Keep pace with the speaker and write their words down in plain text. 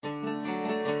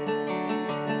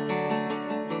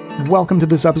Welcome to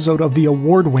this episode of the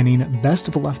award-winning Best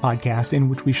of the Left podcast, in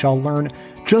which we shall learn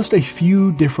just a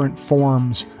few different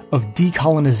forms of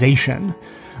decolonization.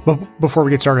 But before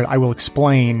we get started, I will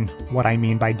explain what I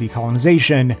mean by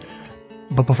decolonization.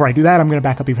 But before I do that, I'm going to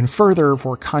back up even further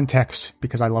for context,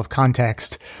 because I love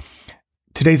context.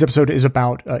 Today's episode is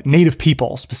about Native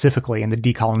people, specifically, and the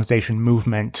decolonization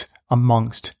movement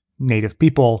amongst Native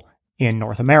people in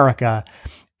North America.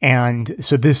 And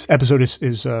so this episode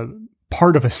is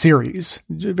part of a series,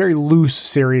 a very loose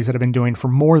series that I've been doing for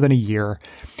more than a year.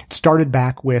 It started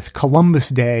back with Columbus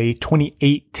Day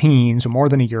 2018, so more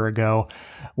than a year ago,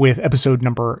 with episode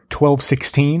number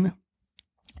 1216,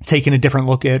 taking a different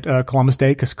look at Columbus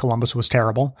Day because Columbus was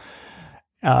terrible.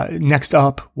 Next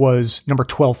up was number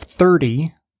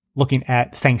 1230, looking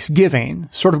at Thanksgiving,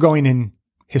 sort of going in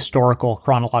historical,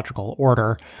 chronological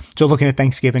order. So looking at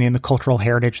Thanksgiving and the cultural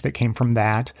heritage that came from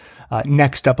that.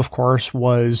 Next up, of course,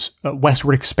 was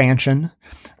westward expansion,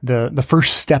 the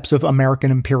first steps of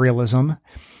American imperialism.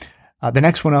 The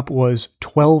next one up was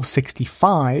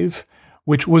 1265,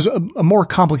 which was a more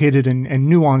complicated and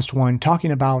nuanced one,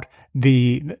 talking about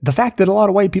the fact that a lot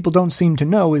of white people don't seem to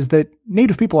know is that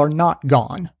Native people are not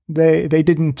gone. They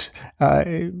didn't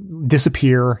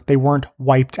disappear. They weren't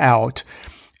wiped out.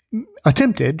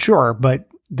 Attempted, sure, but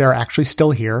they're actually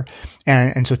still here.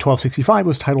 And so 1265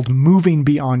 was titled Moving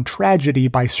Beyond Tragedy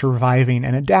by Surviving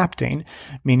and Adapting,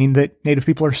 meaning that Native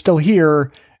people are still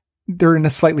here. They're in a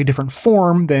slightly different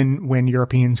form than when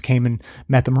Europeans came and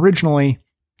met them originally,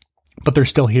 but they're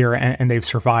still here and they've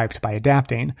survived by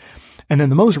adapting. And then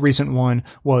the most recent one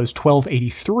was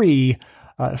 1283,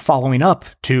 following up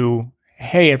to,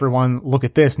 hey, everyone, look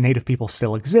at this, Native people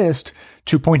still exist,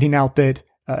 to pointing out that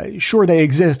sure, they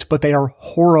exist, but they are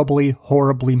horribly,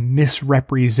 horribly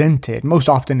misrepresented, most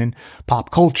often in pop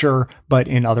culture, but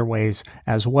in other ways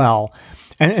as well.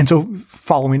 And so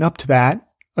following up to that,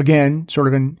 again, sort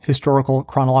of in historical,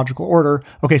 chronological order,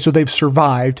 okay, so they've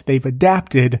survived, they've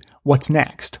adapted. What's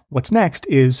next? What's next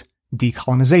is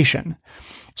decolonization.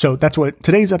 So that's what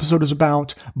today's episode is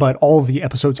about, but all the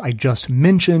episodes I just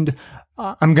mentioned,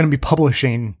 I'm going to be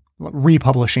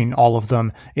republishing all of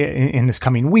them in this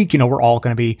coming week. You know, we're all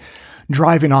going to be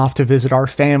driving off to visit our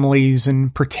families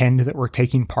and pretend that we're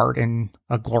taking part in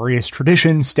a glorious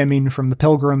tradition stemming from the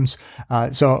Pilgrims.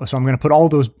 So I'm going to put all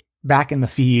those back in the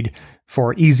feed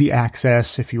for easy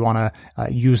access if you want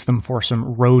to use them for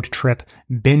some road trip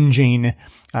binging.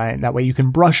 That way you can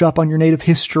brush up on your Native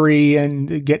history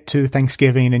and get to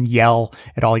Thanksgiving and yell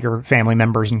at all your family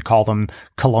members and call them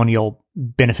colonial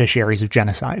beneficiaries of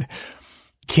genocide.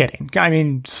 Kidding. I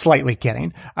mean, slightly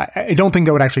kidding. I don't think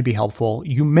that would actually be helpful.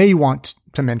 You may want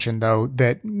to mention, though,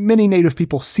 that many Native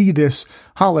people see this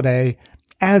holiday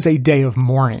as a day of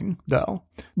mourning, though,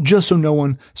 just so no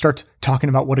one starts talking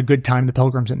about what a good time the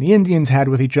Pilgrims and the Indians had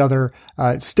with each other.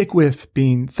 Stick with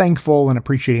being thankful and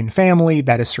appreciating family.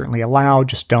 That is certainly allowed.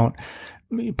 Just don't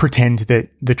pretend that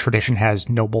the tradition has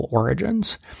noble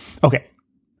origins. Okay.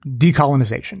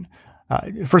 Decolonization.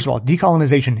 First of all,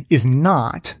 decolonization is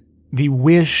not the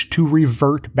wish to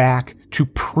revert back to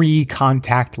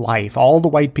pre-contact life. All the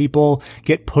white people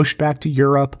get pushed back to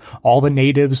Europe. All the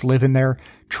natives live in their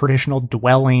traditional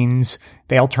dwellings.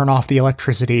 They all turn off the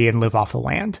electricity and live off the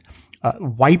land.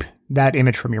 Wipe that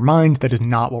image from your mind. That is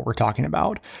not what we're talking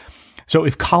about. So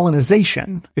if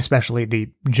colonization, especially the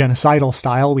genocidal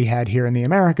style we had here in the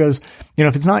Americas, you know,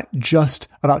 if it's not just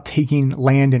about taking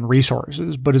land and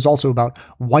resources, but is also about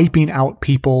wiping out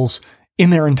peoples in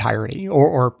their entirety,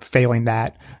 or failing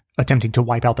that, attempting to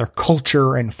wipe out their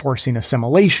culture and forcing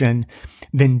assimilation,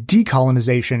 then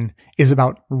decolonization is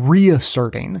about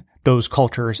reasserting those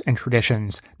cultures and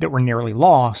traditions that were nearly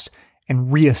lost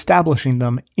and reestablishing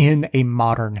them in a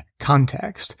modern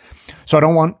context. So I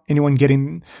don't want anyone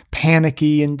getting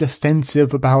panicky and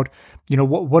defensive about, you know,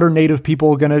 what are Native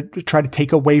people going to try to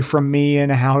take away from me,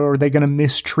 and how are they going to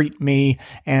mistreat me,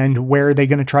 and where are they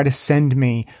going to try to send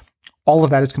me? All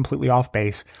of that is completely off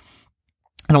base.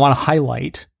 And I want to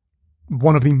highlight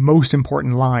one of the most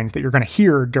important lines that you're going to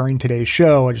hear during today's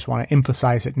show. I just want to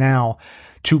emphasize it now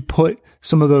to put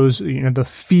some of those, you know, the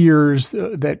fears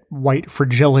that white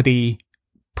fragility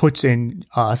puts in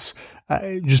us,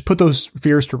 just put those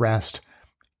fears to rest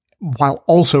while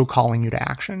also calling you to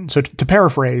action. So to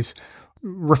paraphrase,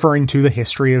 referring to the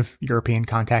history of European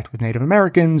contact with Native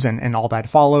Americans and all that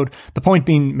followed, the point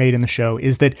being made in the show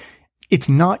is that it's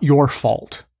not your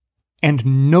fault,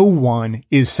 and no one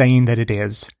is saying that it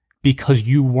is, because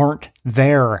you weren't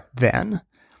there then.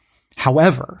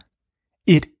 However,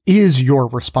 it is your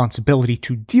responsibility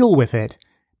to deal with it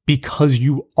because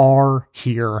you are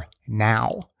here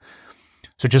now.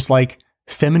 So just like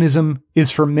Feminism is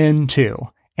for men too,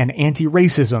 and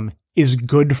anti-racism is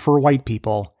good for white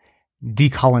people.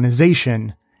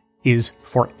 Decolonization is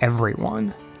for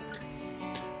everyone.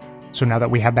 So now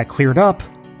that we have that cleared up,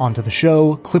 onto the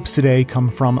show. Clips today come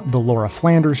from The Laura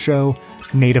Flanders Show,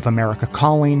 Native America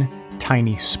Calling,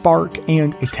 Tiny Spark,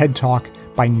 and a TED Talk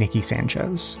by Nikki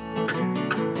Sanchez.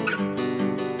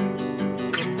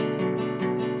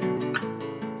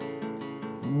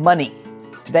 Money.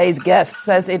 Today's guest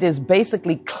says it is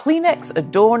basically Kleenex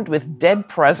adorned with dead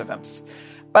presidents.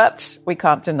 But we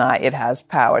can't deny it has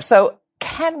power. So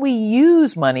can we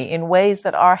use money in ways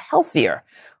that are healthier?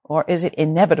 Or is it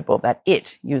inevitable that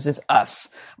it uses us?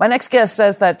 My next guest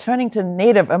says that turning to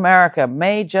Native America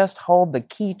may just hold the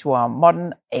key to our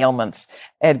modern ailments.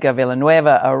 Edgar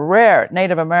Villanueva, a rare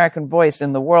Native American voice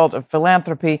in the world of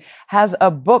philanthropy, has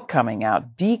a book coming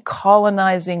out,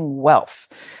 Decolonizing Wealth,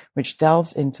 which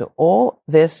delves into all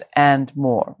this and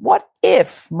more. What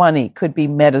if money could be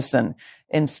medicine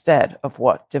instead of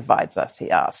what divides us, he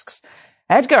asks.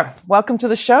 Edgar, welcome to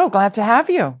the show. Glad to have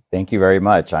you. Thank you very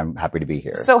much. I'm happy to be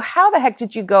here. So how the heck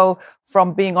did you go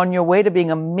from being on your way to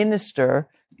being a minister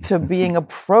to being a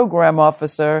program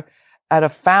officer at a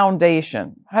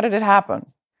foundation? How did it happen?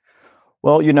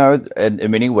 Well,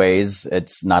 in many ways,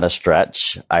 it's not a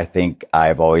stretch. I think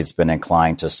I've always been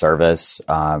inclined to service,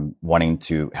 wanting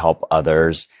to help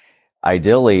others.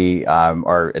 Ideally,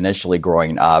 or initially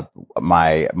growing up,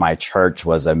 my church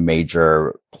was a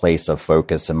major place of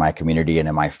focus in my community and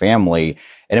in my family.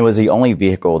 And it was the only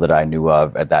vehicle that I knew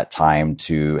of at that time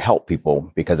to help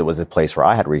people because it was a place where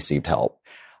I had received help.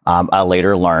 I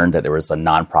later learned that there was a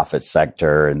nonprofit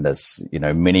sector and this,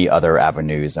 many other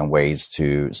avenues and ways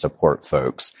to support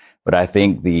folks. But I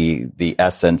think the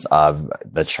essence of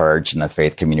the church and the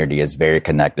faith community is very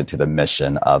connected to the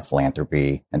mission of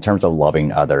philanthropy in terms of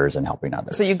loving others and helping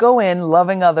others. So you go in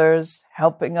loving others,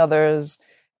 helping others.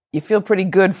 You feel pretty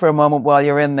good for a moment while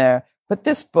you're in there. But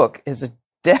this book is a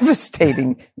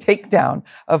devastating takedown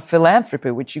of philanthropy,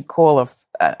 which you call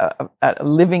a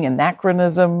living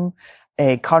anachronism,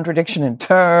 a contradiction in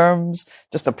terms,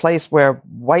 just a place where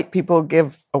white people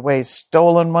give away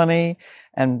stolen money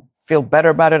and feel better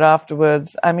about it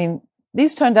afterwards. I mean,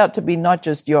 these turned out to be not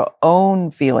just your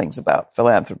own feelings about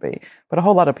philanthropy, but a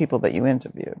whole lot of people that you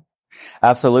interviewed.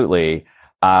 Absolutely.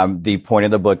 The point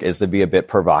of the book is to be a bit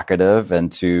provocative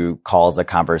and to cause a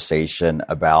conversation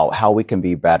about how we can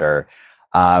be better.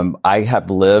 I have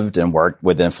lived and worked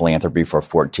within philanthropy for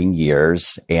 14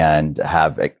 years and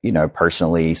have,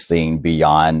 personally seen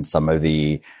beyond some of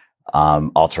the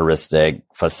altruistic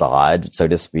facade, so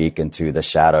to speak, into the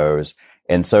shadows.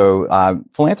 And so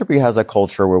philanthropy has a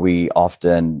culture where we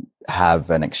often have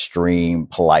an extreme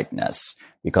politeness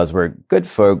because we're good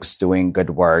folks doing good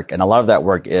work. And a lot of that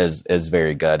work is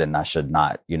very good. And I should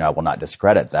not, I will not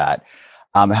discredit that.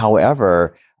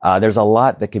 However, there's a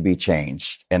lot that could be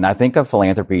changed. And I think of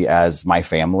philanthropy as my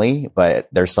family, but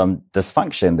there's some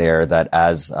dysfunction there that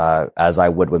as I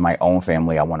would with my own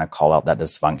family, I want to call out that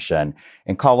dysfunction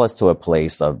and call us to a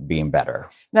place of being better.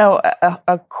 Now,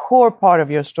 a core part of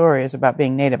your story is about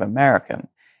being Native American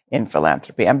in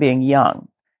philanthropy and being young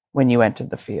when you entered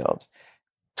the field.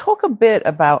 Talk a bit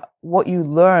about what you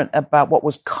learned about what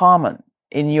was common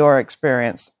in your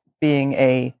experience being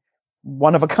a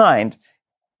one of a kind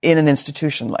in an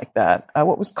institution like that.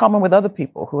 What was common with other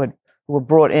people who were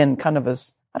brought in kind of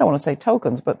as, I don't want to say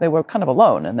tokens, but they were kind of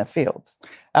alone in their fields?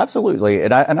 Absolutely.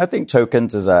 And I think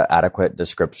tokens is an adequate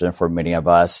description for many of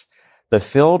us. The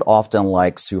field often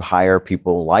likes to hire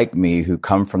people like me who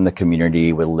come from the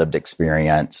community with lived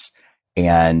experience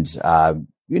and,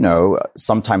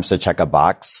 sometimes to check a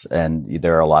box. And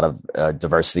there are a lot of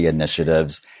diversity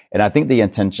initiatives. And I think the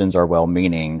intentions are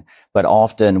well-meaning, but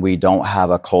often we don't have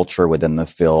a culture within the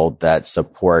field that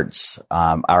supports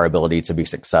our ability to be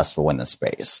successful in this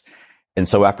space. And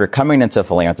so after coming into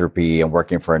philanthropy and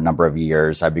working for a number of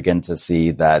years, I began to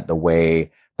see that the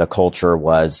way the culture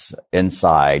was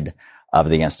inside of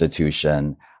the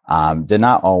institution did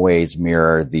not always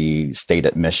mirror the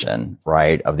stated mission,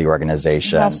 right, of the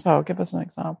organization. How so? Give us an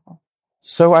example.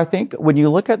 So I think when you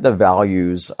look at the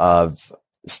values of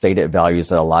stated values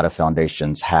that a lot of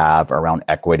foundations have around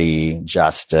equity,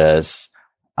 justice,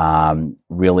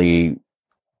 really,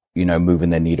 moving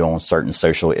the needle on certain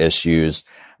social issues.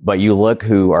 But you look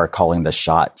who are calling the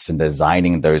shots and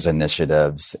designing those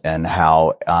initiatives and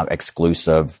how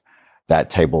exclusive that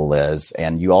table is.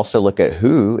 And you also look at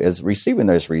who is receiving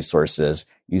those resources.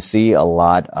 You see a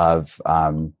lot of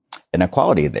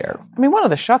inequality there. I mean, one of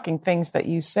the shocking things that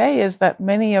you say is that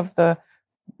many of the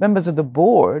members of the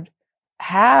board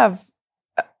have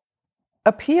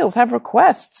appeals, have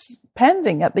requests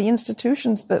pending at the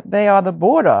institutions that they are the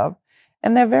board of,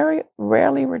 and they're very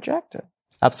rarely rejected.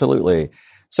 Absolutely.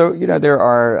 So,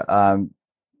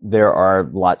 there are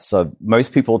lots of,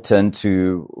 most people tend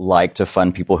to like to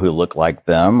fund people who look like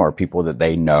them or people that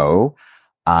they know,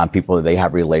 people that they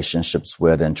have relationships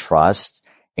with and trust.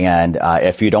 And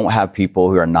if you don't have people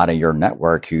who are not in your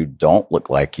network who don't look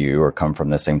like you or come from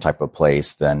the same type of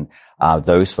place, then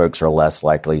those folks are less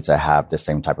likely to have the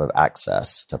same type of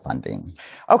access to funding.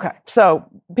 Okay, so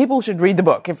people should read the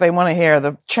book if they want to hear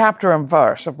the chapter and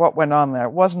verse of what went on there.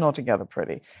 It wasn't altogether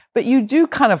pretty. But you do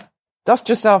kind of dust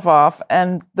yourself off,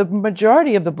 and the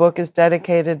majority of the book is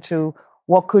dedicated to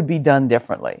what could be done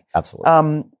differently.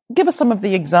 Absolutely. Give us some of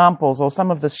the examples or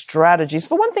some of the strategies.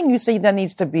 For one thing, you see there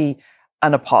needs to be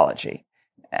an apology.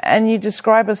 And you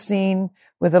describe a scene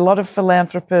with a lot of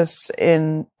philanthropists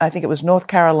in, I think it was North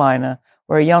Carolina,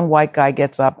 where a young white guy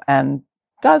gets up and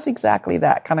does exactly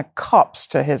that, kind of cops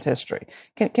to his history.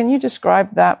 Can you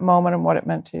describe that moment and what it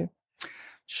meant to you?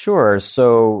 Sure.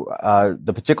 So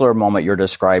the particular moment you're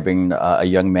describing, a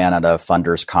young man at a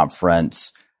funders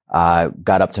conference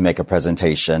got up to make a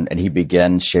presentation, and he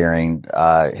began sharing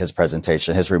his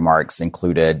presentation. His remarks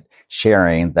included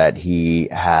sharing that he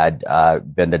had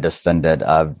been a descendant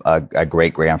of a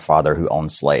great-grandfather who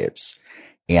owned slaves.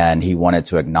 And he wanted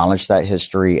to acknowledge that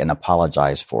history and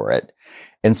apologize for it.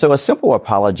 And so a simple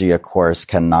apology, of course,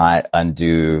 cannot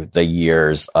undo the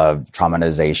years of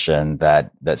traumatization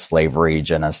that slavery,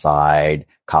 genocide,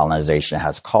 colonization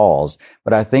has caused.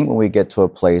 But I think when we get to a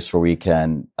place where we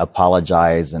can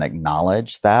apologize and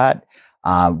acknowledge that,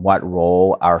 what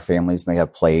role our families may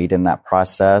have played in that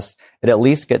process, it at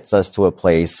least gets us to a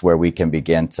place where we can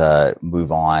begin to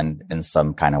move on in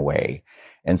some kind of way.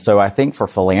 And so I think for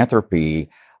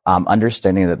philanthropy,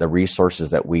 understanding that the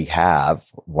resources that we have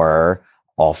were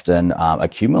often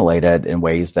accumulated in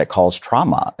ways that cause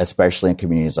trauma, especially in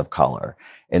communities of color.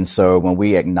 And so when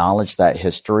we acknowledge that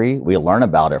history, we learn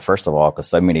about it, first of all, because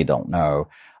so many don't know.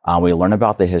 We learn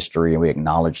about the history and we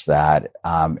acknowledge that.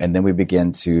 And then we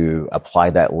begin to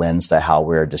apply that lens to how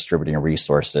we're distributing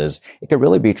resources. It could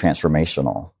really be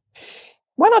transformational.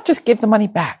 Why not just give the money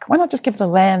back? Why not just give the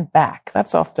land back?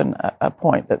 That's often a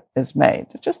point that is made.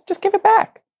 Just give it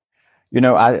back.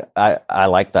 I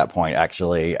like that point,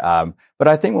 actually. But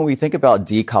I think when we think about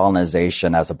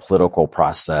decolonization as a political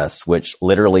process, which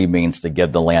literally means to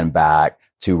give the land back,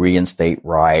 to reinstate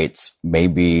rights,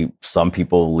 maybe some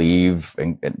people leave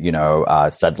and,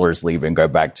 settlers leave and go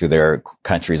back to their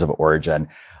countries of origin.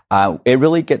 It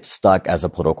really gets stuck as a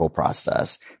political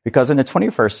process because in the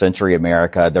 21st century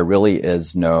America, there really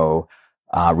is no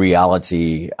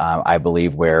reality, I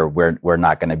believe, where we're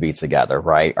not going to be together,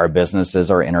 right? Our businesses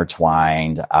are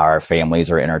intertwined. Our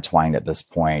families are intertwined at this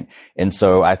point. And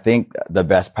so I think the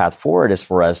best path forward is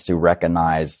for us to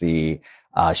recognize the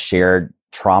shared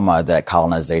trauma that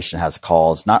colonization has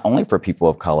caused, not only for people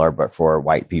of color, but for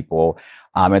white people.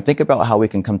 And think about how we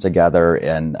can come together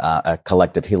in a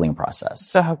collective healing process.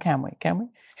 So how can we? Can we?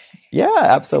 Yeah,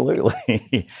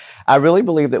 absolutely. I really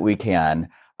believe that we can.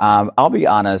 I'll be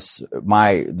honest,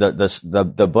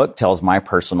 the book tells my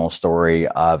personal story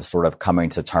of sort of coming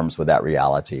to terms with that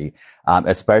reality.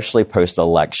 Especially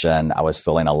post-election, I was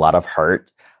feeling a lot of hurt,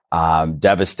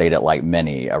 devastated like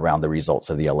many around the results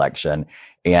of the election.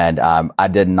 And I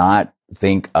did not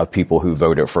think of people who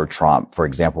voted for Trump, for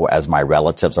example, as my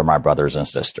relatives or my brothers and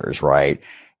sisters, right?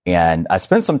 And I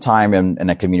spent some time in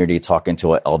a community talking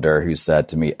to an elder who said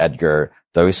to me, Edgar,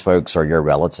 those folks are your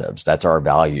relatives. That's our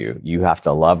value. You have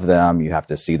to love them. You have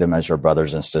to see them as your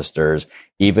brothers and sisters,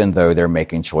 even though they're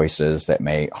making choices that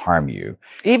may harm you.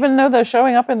 Even though they're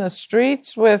showing up in the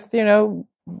streets with,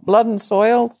 blood and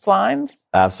soil signs?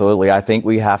 Absolutely. I think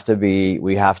we have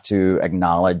to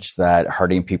acknowledge that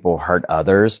hurting people hurt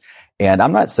others. And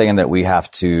I'm not saying that we have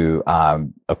to,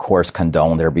 of course,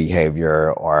 condone their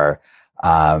behavior or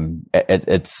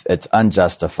it's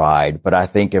unjustified, but I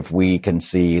think if we can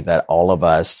see that all of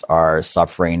us are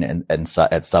suffering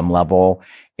at some level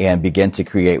and begin to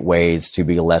create ways to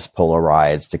be less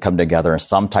polarized, to come together in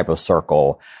some type of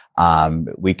circle,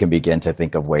 we can begin to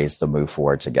think of ways to move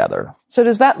forward together. So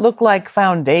does that look like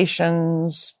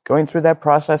foundations going through that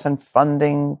process and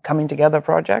funding coming together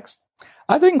projects?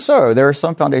 I think so. There are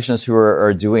some foundations who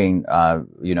are doing,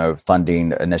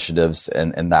 funding initiatives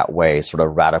in that way, sort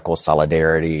of radical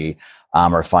solidarity,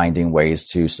 or finding ways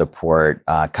to support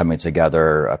coming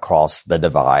together across the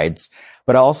divides.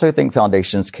 But I also think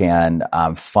foundations can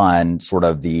fund sort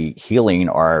of the healing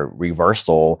or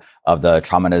reversal of the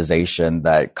traumatization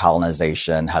that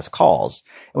colonization has caused.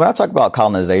 And when I talk about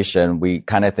colonization, we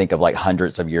kind of think of like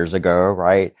hundreds of years ago,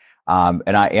 right?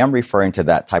 And I am referring to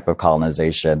that type of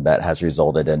colonization that has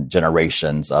resulted in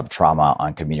generations of trauma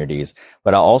on communities.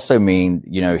 But I also mean,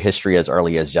 history as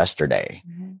early as yesterday,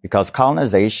 because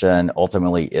colonization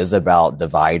ultimately is about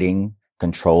dividing,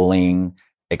 controlling,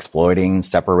 exploiting,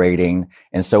 separating.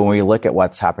 And so when we look at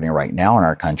what's happening right now in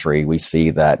our country, we see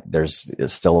that there's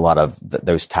still a lot of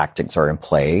those tactics are in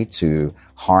play to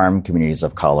harm communities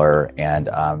of color and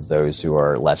those who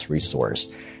are less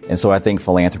resourced. And so I think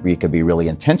philanthropy could be really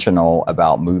intentional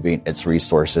about moving its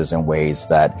resources in ways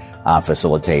that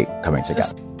facilitate coming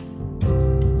together.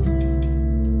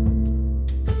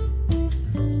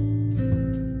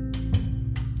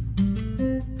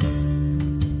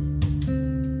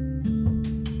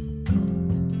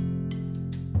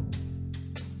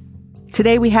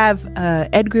 Today we have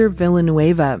Edgar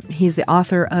Villanueva. He's the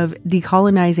author of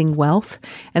Decolonizing Wealth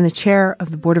and the chair of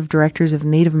the board of directors of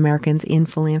Native Americans in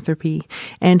Philanthropy.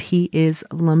 And he is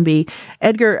Lumbee.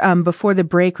 Edgar, before the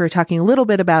break, we were talking a little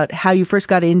bit about how you first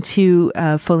got into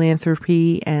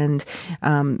philanthropy and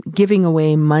giving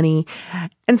away money.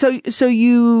 And so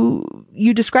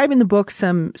you describe in the book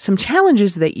some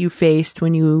challenges that you faced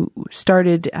when you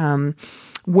started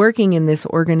working in this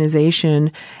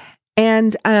organization.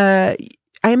 And I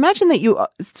imagine that you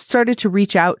started to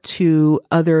reach out to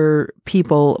other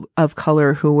people of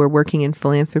color who were working in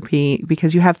philanthropy,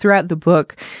 because you have throughout the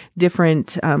book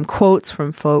different quotes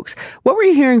from folks. What were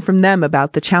you hearing from them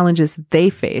about the challenges that they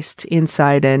faced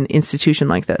inside an institution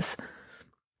like this?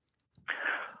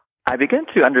 I began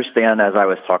to understand as I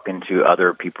was talking to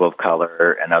other people of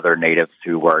color and other natives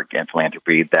who work in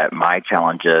philanthropy that my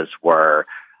challenges were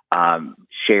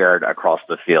shared across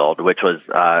the field, which was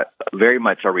very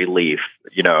much a relief.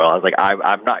 I was like,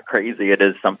 I'm not crazy. It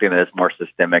is something that is more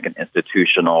systemic and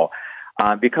institutional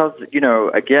because,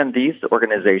 again, these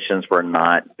organizations were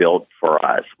not built for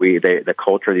us. The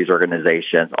culture of these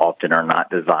organizations often are not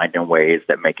designed in ways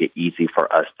that make it easy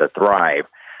for us to thrive.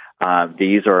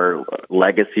 These are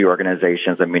legacy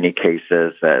organizations in many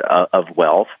cases of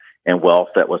wealth, and wealth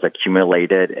that was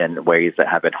accumulated in ways that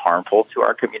have been harmful to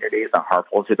our communities and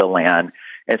harmful to the land.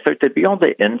 And so to be on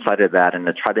the inside of that and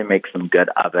to try to make some good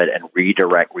of it and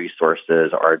redirect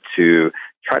resources or to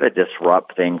try to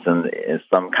disrupt things in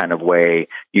some kind of way,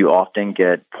 you often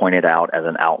get pointed out as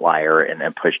an outlier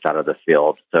and pushed out of the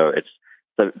field. So it's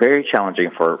very challenging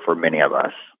for many of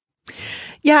us.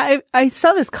 Yeah, I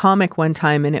saw this comic one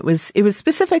time, and it was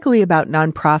specifically about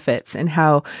nonprofits and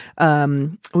how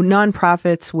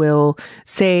nonprofits will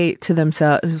say to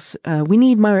themselves, "We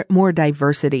need more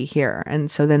diversity here,"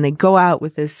 and so then they go out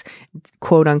with this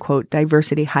quote unquote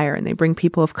diversity hire, and they bring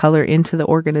people of color into the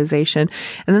organization,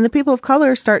 and then the people of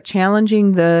color start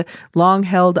challenging the long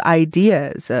held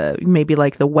ideas, maybe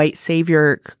like the white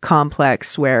savior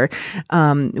complex, where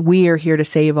we are here to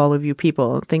save all of you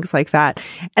people, things like that,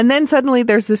 and then suddenly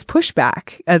there's this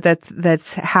pushback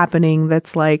that's happening.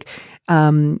 That's like,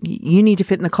 you need to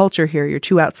fit in the culture here. You're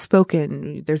too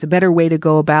outspoken. There's a better way to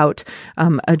go about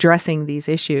addressing these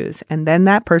issues. And then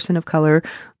that person of color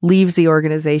leaves the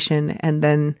organization, and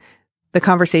then the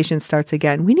conversation starts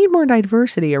again. We need more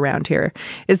diversity around here.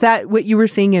 Is that what you were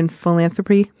seeing in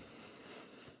philanthropy?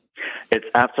 It's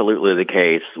absolutely the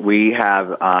case. We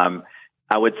have,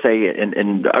 I would say,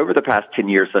 in over the past 10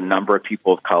 years, the number of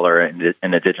people of color and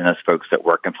indigenous folks that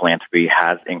work in philanthropy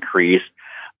has increased.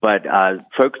 But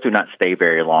folks do not stay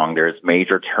very long. There's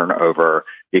major turnover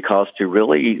because to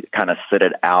really kind of sit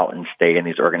it out and stay in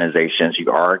these organizations,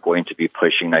 you are going to be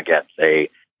pushing against a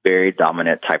very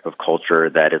dominant type of culture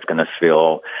that is going to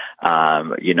feel,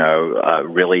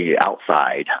 really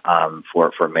outside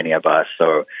for many of us.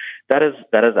 So that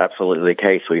is absolutely the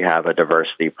case. We have a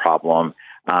diversity problem.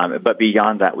 But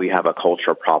beyond that, we have a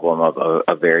culture problem of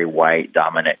a very white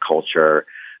dominant culture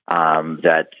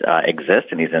that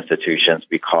exists in these institutions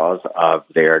because of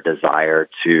their desire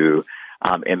to,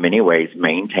 in many ways,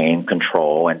 maintain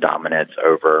control and dominance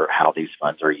over how these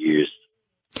funds are used.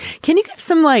 Can you give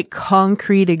some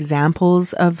concrete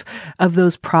examples of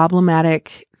those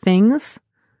problematic things?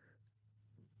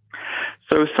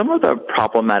 So some of the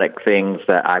problematic things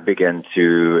that I began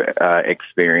to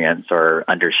experience or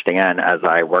understand as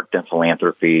I worked in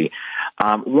philanthropy,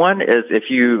 one is if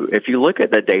you look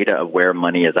at the data of where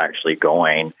money is actually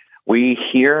going, we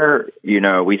hear,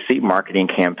 we see marketing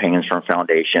campaigns from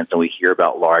foundations, and we hear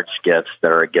about large gifts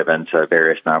that are given to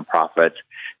various nonprofits.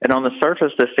 And on the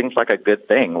surface, this seems like a good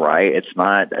thing, right? It's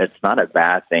not a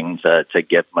bad thing to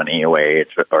give money away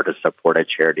or to support a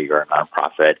charity or a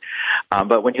nonprofit.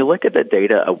 But when you look at the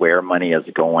data of where money is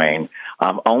going,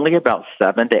 only about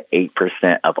 7 to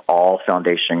 8% of all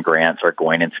foundation grants are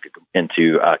going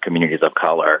into communities of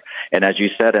color. And as you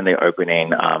said in the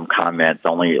opening comments,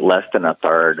 only less than a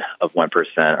third of 1%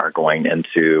 are going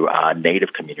into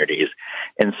Native communities.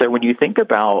 And so when you think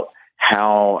about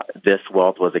how this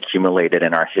wealth was accumulated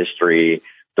in our history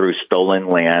through stolen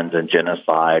lands and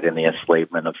genocide and the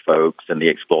enslavement of folks and the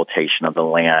exploitation of the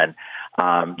land,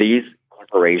 these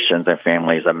corporations and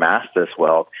families amass this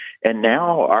wealth, and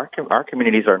now our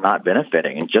communities are not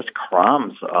benefiting. And just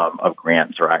crumbs of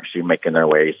grants are actually making their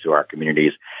ways to our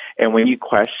communities. And when you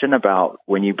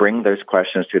bring those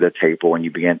questions to the table, and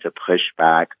you begin to push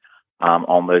back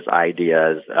on those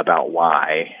ideas about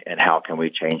why and how can we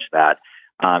change that,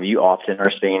 you often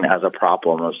are seen as a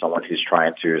problem of someone who's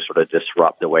trying to sort of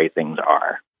disrupt the way things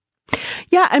are.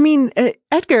 Yeah, I mean,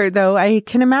 Edgar, though, I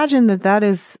can imagine that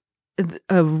is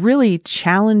a really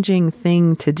challenging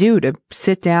thing to do, to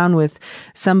sit down with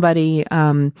somebody,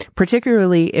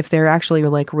 particularly if they're actually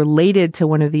like related to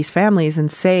one of these families,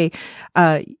 and say,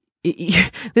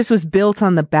 this was built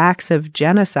on the backs of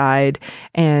genocide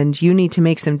and you need to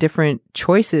make some different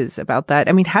choices about that.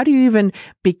 I mean, how do you even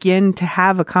begin to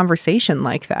have a conversation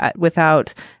like that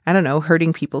without, I don't know,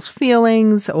 hurting people's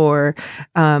feelings or,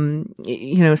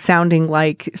 sounding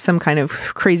like some kind of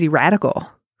crazy radical?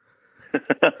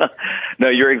 No,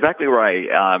 you're exactly right.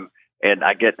 And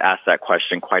I get asked that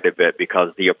question quite a bit, because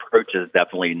the approach is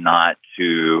definitely not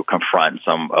to confront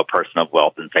a person of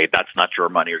wealth and say, that's not your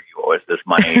money, or you owe us this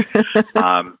money.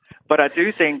 But I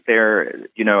do think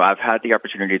I've had the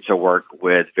opportunity to work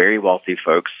with very wealthy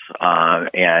folks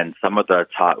and some of the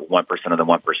top 1% of the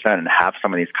 1% and have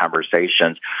some of these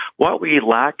conversations. What we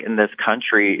lack in this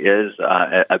country is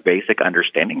a basic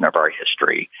understanding of our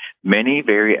history. Many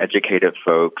very educated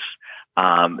folks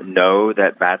know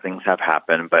that bad things have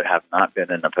happened, but have not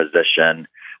been in a position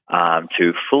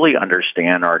to fully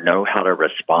understand or know how to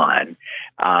respond.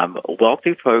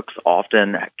 Wealthy folks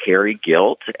often carry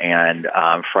guilt and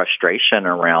frustration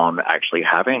around actually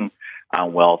having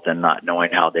wealth and not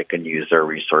knowing how they can use their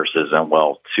resources and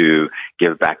wealth to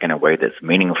give back in a way that's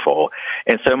meaningful.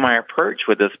 And so my approach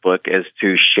with this book is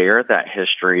to share that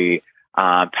history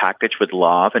packaged with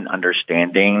love and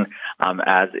understanding,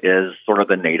 as is sort of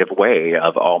the Native way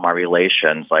of all my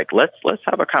relations. Like, let's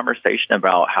have a conversation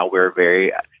about how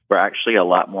we're actually a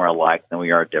lot more alike than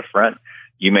we are different.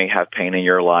 You may have pain in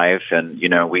your life, and,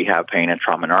 we have pain and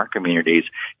trauma in our communities.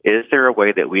 Is there a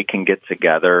way that we can get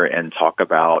together and talk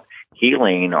about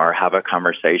healing, or have a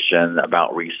conversation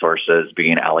about resources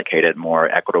being allocated more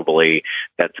equitably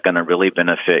that's going to really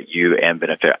benefit you and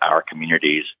benefit our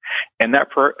communities? And that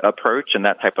approach and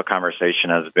that type of conversation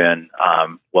has been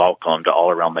welcomed all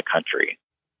around the country.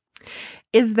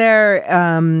 Is there,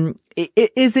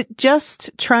 is it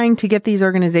just trying to get these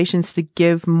organizations to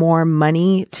give more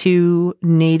money to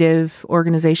Native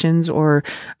organizations or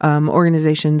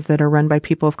organizations that are run by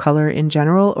people of color in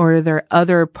general, or are there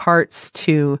other parts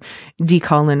to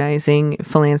decolonizing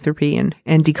philanthropy and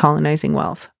decolonizing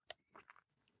wealth?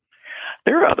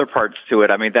 There are other parts to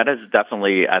it. I mean, that is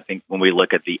definitely, I think, when we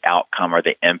look at the outcome or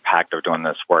the impact of doing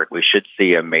this work, we should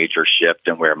see a major shift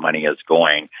in where money is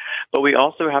going. But we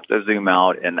also have to zoom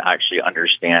out and actually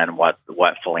understand what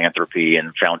philanthropy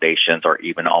and foundations are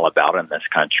even all about in this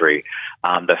country.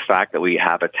 The fact that we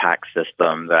have a tax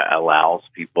system that allows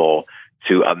people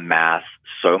to amass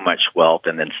so much wealth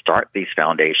and then start these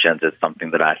foundations is something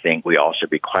that I think we all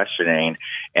should be questioning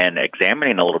and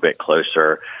examining a little bit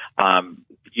closer.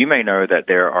 You may know that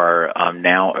there are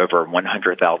now over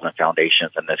 100,000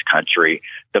 foundations in this country.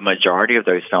 The majority of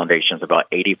those foundations,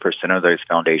 about 80% of those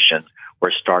foundations,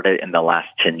 were started in the last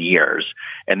 10 years.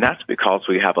 And that's because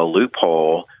we have a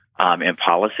loophole in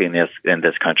policy in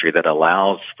this country that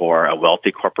allows for a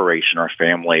wealthy corporation or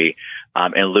family,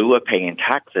 in lieu of paying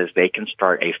taxes, they can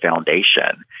start a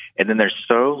foundation. And then there's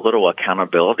so little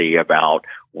accountability about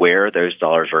where those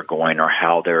dollars are going or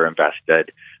how they're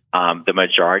invested. The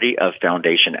majority of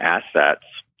foundation assets,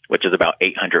 which is about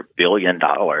 $800 billion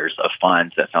of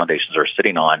funds that foundations are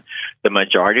sitting on, the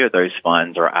majority of those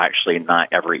funds are actually not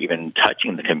ever even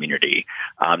touching the community.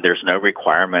 There's no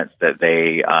requirements that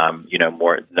they, no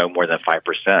more than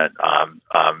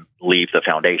 5% leave the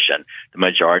foundation. The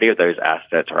majority of those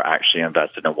assets are actually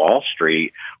invested in Wall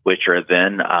Street, which are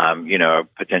then,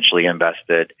 potentially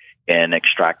invested in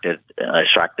extractive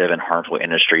and harmful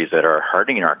industries that are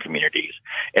hurting our communities.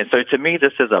 And so to me,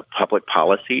 this is a public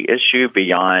policy issue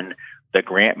beyond the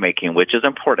grant making, which is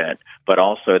important, but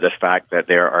also the fact that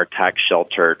there are tax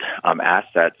sheltered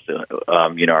assets,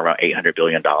 around $800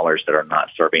 billion that are not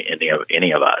serving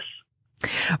any of us.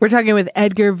 We're talking with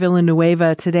Edgar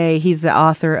Villanueva today. He's the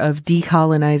author of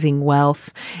Decolonizing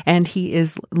Wealth, and he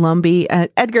is Lumbee.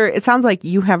 Edgar, it sounds like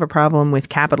you have a problem with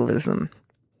capitalism.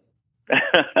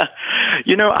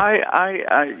 You know,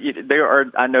 I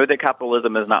know that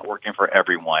capitalism is not working for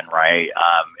everyone, right?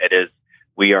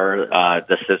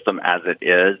 The system as it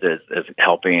is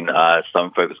helping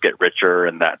some folks get richer,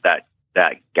 and that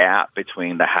gap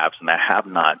between the haves and the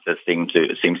have-nots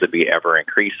seems to be ever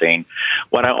increasing.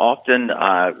 What I often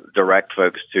direct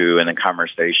folks to in the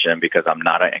conversation, because I'm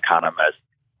not an economist,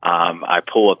 I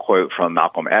pull a quote from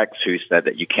Malcolm X, who said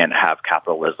that you can't have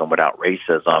capitalism without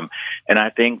racism. And I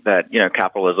think that,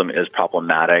 capitalism is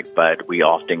problematic, but we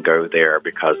often go there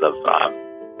because of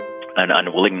an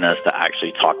unwillingness to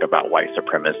actually talk about white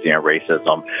supremacy and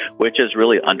racism, which is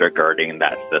really undergirding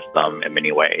that system in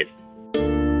many ways.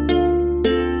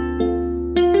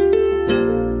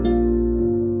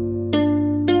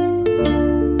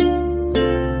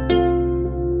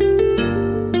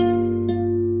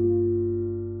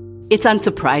 It's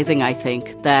unsurprising, I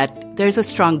think, that there's a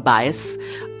strong bias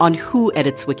on who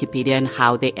edits Wikipedia and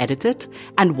how they edit it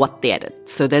and what they edit.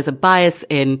 So there's a bias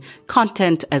in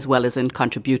content as well as in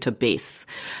contributor base.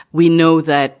 We know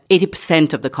that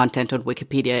 80% of the content on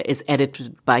Wikipedia is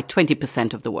edited by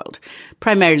 20% of the world,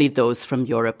 primarily those from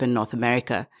Europe and North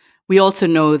America. We also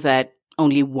know that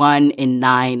only 1 in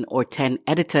 9 or 10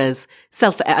 editors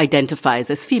self-identifies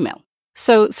as female.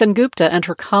 So Sengupta and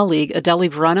her colleague Adeli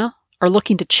Vrana are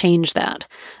looking to change that.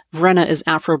 Vrana is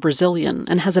Afro-Brazilian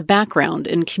and has a background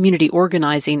in community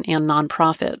organizing and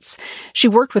nonprofits. She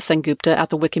worked with Sengupta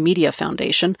at the Wikimedia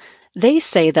Foundation. They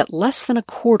say that less than a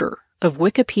quarter of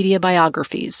Wikipedia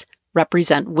biographies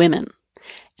represent women.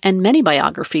 And many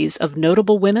biographies of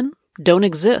notable women don't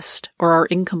exist or are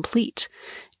incomplete.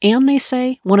 And they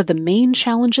say one of the main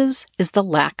challenges is the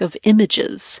lack of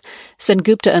images.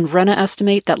 Sengupta and Vrana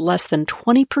estimate that less than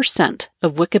 20%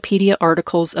 of Wikipedia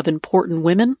articles of important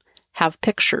women have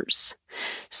pictures.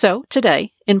 So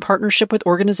today, in partnership with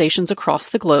organizations across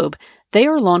the globe, they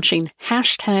are launching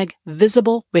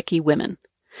 #VisibleWikiWomen,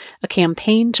 a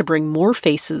campaign to bring more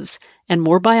faces and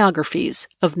more biographies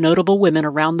of notable women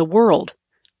around the world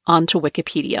onto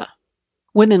Wikipedia.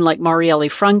 Women like Marielle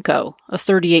Franco, a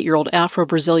 38-year-old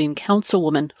Afro-Brazilian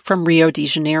councilwoman from Rio de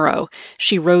Janeiro.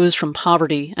 She rose from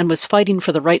poverty and was fighting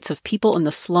for the rights of people in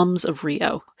the slums of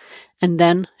Rio. And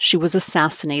then she was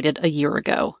assassinated a year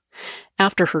ago.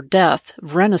 After her death,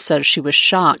 Vrana says she was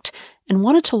shocked and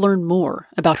wanted to learn more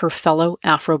about her fellow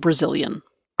Afro-Brazilian.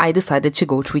 I decided to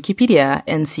go to Wikipedia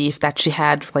and see if that she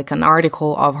had an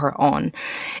article of her own.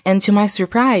 And to my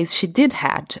surprise, she did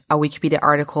had a Wikipedia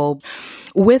article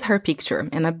with her picture,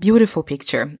 and a beautiful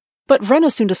picture. But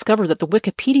Vrana soon discovered that the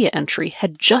Wikipedia entry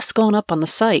had just gone up on the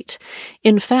site.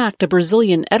 In fact, a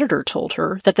Brazilian editor told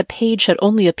her that the page had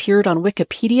only appeared on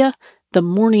Wikipedia the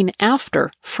morning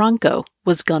after Franco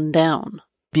was gunned down.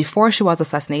 Before she was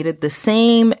assassinated, the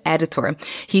same editor,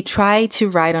 he tried to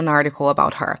write an article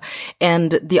about her.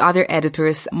 And the other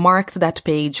editors marked that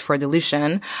page for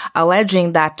deletion,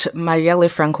 alleging that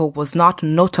Marielle Franco was not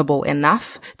notable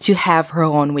enough to have her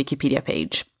own Wikipedia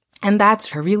page. And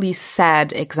that's a really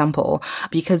sad example,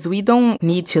 because we don't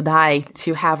need to die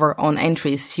to have our own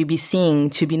entries, to be seen,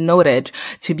 to be noted,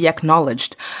 to be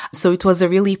acknowledged. So it was a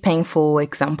really painful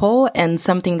example, and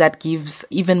something that gives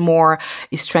even more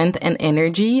strength and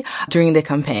energy during the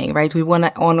campaign, right? We want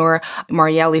to honor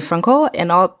Marielle Franco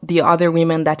and all the other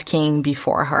women that came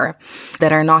before her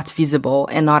that are not visible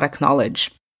and not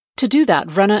acknowledged. To do that,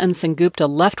 Vrana and Sengupta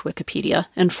left Wikipedia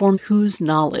and formed Whose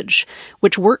Knowledge,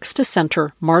 which works to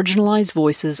center marginalized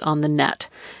voices on the net.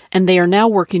 And they are now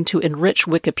working to enrich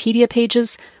Wikipedia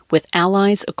pages with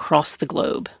allies across the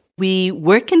globe. We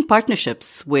work in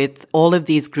partnerships with all of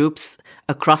these groups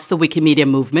across the Wikimedia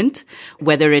movement,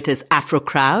 whether it is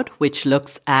AfroCrowd, which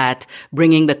looks at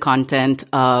bringing the content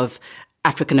of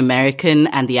African American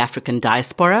and the African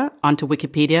diaspora onto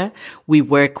Wikipedia. We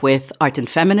work with Art and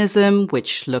Feminism,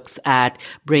 which looks at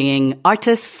bringing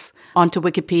artists onto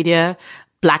Wikipedia.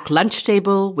 Black Lunch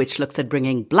Table, which looks at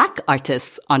bringing Black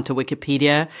artists onto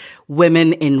Wikipedia.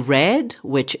 Women in Red,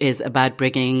 which is about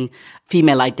bringing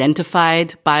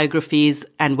female-identified biographies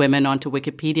and women onto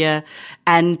Wikipedia.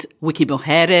 And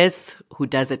Wikimujeres, who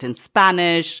does it in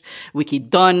Spanish.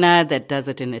 Wikidonna, that does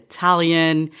it in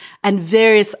Italian. And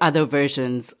various other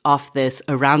versions of this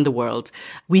around the world.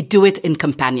 We do it in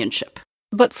companionship.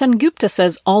 But Sengupta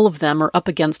says all of them are up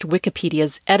against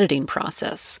Wikipedia's editing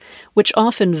process, which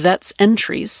often vets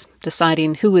entries,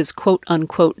 deciding who is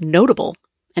quote-unquote notable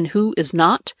and who is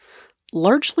not,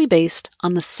 largely based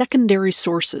on the secondary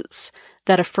sources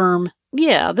that affirm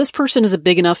yeah, this person is a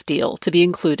big enough deal to be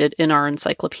included in our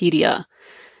encyclopedia.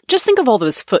 Just think of all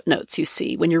those footnotes you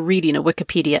see when you're reading a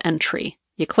Wikipedia entry.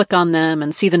 You click on them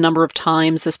and see the number of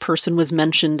times this person was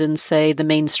mentioned in, say, the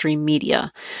mainstream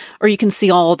media. Or you can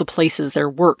see all the places their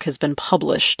work has been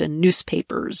published in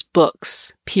newspapers,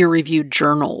 books, peer-reviewed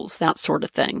journals, that sort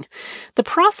of thing. The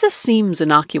process seems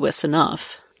innocuous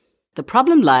enough. The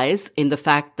problem lies in the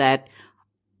fact that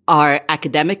our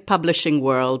academic publishing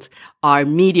world, our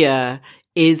media,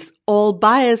 is all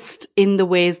biased in the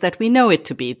ways that we know it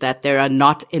to be, that there are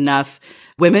not enough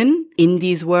women in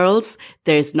these worlds.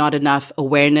 There's not enough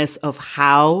awareness of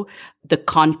how the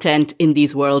content in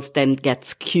these worlds then gets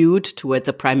skewed towards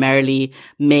a primarily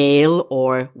male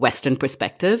or Western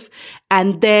perspective.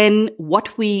 And then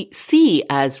what we see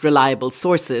as reliable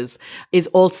sources is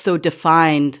also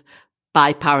defined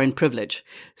by power and privilege.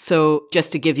 So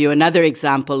just to give you another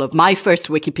example of my first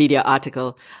Wikipedia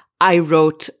article, I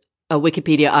wrote a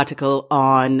Wikipedia article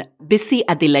on Bisi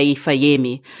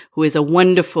Adilayi-Fayemi, who is a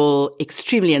wonderful,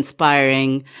 extremely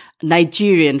inspiring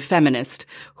Nigerian feminist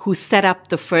who set up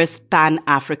the first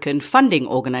Pan-African funding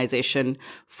organization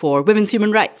for women's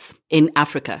human rights in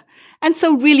Africa. And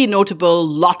so really notable,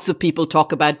 lots of people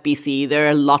talk about Bisi. There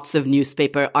are lots of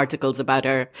newspaper articles about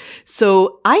her.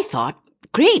 So I thought,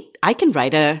 great, I can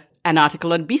write an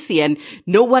article on Bisi and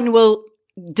no one will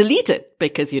delete it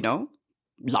because,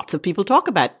 lots of people talk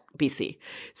about Bisi.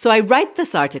 So I write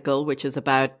this article, which is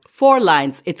about 4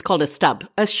 lines. It's called a stub,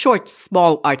 a short,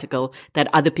 small article that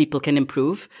other people can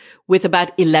improve with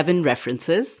about 11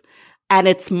 references. And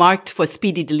it's marked for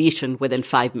speedy deletion within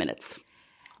 5 minutes.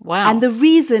 Wow. And the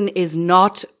reason is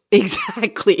not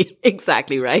exactly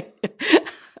right.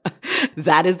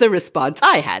 That is the response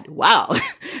I had. Wow.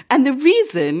 And the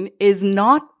reason is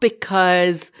not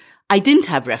because I didn't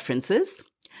have references,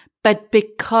 but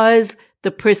because the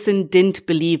person didn't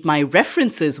believe my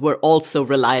references were also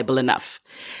reliable enough.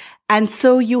 And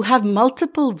so you have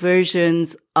multiple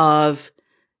versions of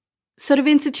sort of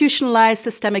institutionalized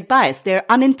systemic bias. They're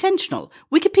unintentional.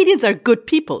 Wikipedians are good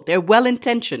people. They're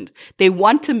well-intentioned. They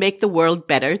want to make the world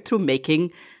better through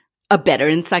making a better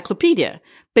encyclopedia.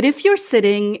 But if you're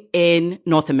sitting in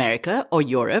North America or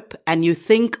Europe and you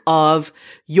think of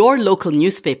your local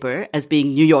newspaper as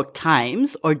being New York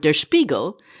Times or Der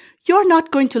Spiegel, you're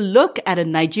not going to look at a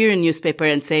Nigerian newspaper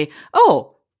and say,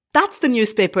 oh, that's the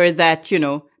newspaper that,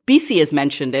 Bisi is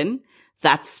mentioned in.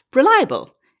 That's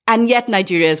reliable. And yet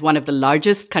Nigeria is one of the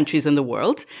largest countries in the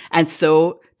world. And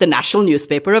so the national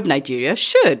newspaper of Nigeria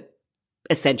should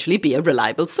essentially be a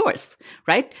reliable source,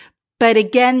 right? But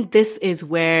again, this is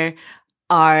where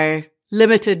our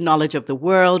limited knowledge of the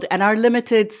world and our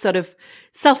limited sort of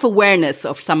self-awareness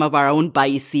of some of our own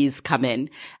biases come in.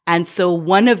 And so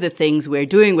one of the things we're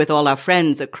doing with all our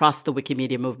friends across the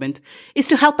Wikimedia movement is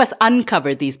to help us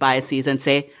uncover these biases and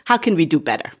say, how can we do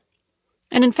better?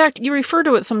 And in fact, you refer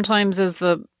to it sometimes as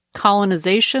the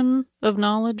colonization of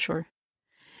knowledge, or?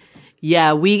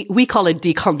 Yeah, we call it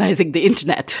decolonizing the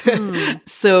internet.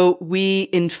 So we,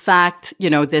 in fact,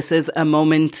 this is a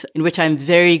moment in which I'm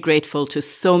very grateful to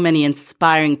so many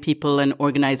inspiring people and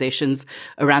organizations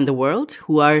around the world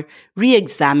who are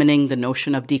re-examining the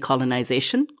notion of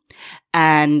decolonization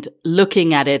and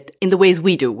looking at it in the ways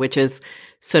we do, which is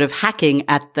sort of hacking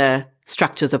at the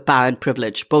structures of power and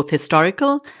privilege, both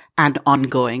historical and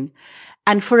ongoing.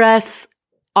 And for us,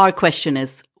 our question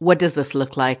is, what does this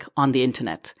look like on the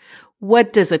internet?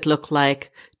 What does it look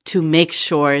like to make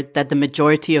sure that the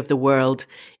majority of the world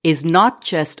is not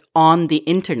just on the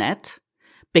internet?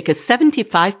 Because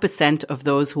 75% of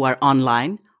those who are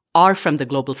online are from the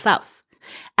global south.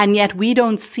 And yet we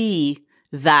don't see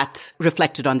that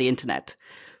reflected on the internet.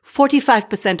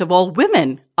 45% of all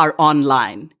women are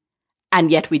online.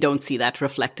 And yet we don't see that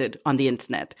reflected on the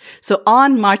internet. So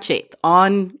on March 8th,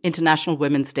 on International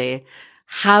Women's Day,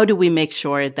 how do we make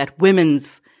sure that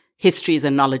women's histories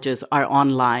and knowledges are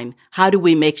online? How do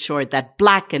we make sure that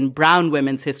Black and brown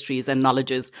women's histories and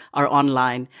knowledges are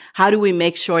online? How do we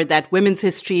make sure that women's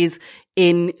histories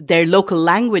in their local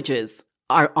languages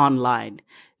are online?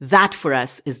 That for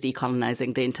us is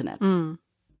decolonizing the internet.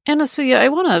 Anasuya, I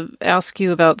want to ask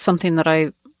you about something that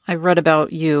I read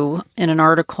about you in an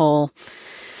article.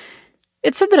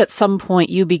 It said that at some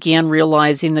point you began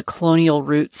realizing the colonial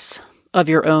roots of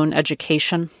your own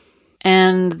education,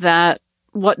 and that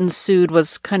what ensued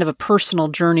was kind of a personal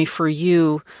journey for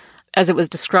you, as it was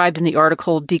described in the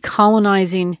article,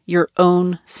 decolonizing your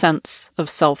own sense of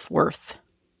self-worth.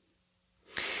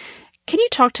 Can you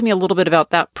talk to me a little bit about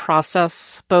that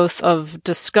process, both of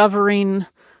discovering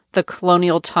the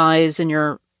colonial ties in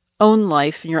your own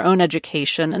life, in your own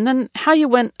education, and then how you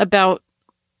went about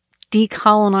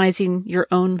decolonizing your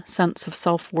own sense of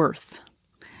self-worth?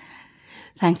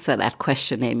 Thanks for that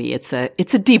question, Amy. It's a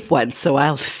deep one, so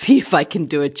I'll see if I can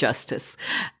do it justice.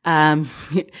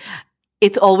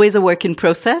 It's always a work in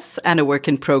process and a work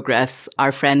in progress.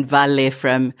 Our friend Valle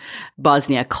from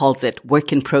Bosnia calls it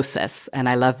work in process, and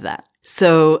I love that.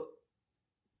 So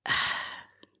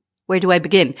where do I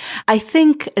begin? I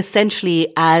think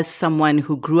essentially as someone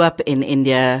who grew up in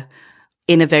India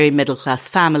in a very middle-class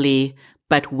family,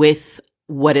 but with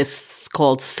what is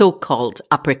called so-called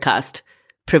upper caste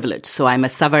privilege. So I'm a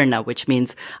Savarna, which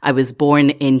means I was born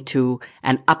into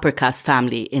an upper caste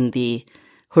family in the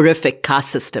horrific caste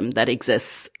system that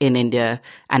exists in India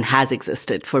and has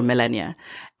existed for millennia.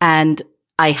 And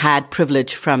I had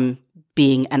privilege from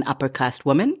being an upper caste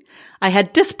woman. I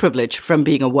had disprivilege from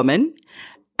being a woman.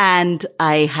 And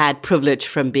I had privilege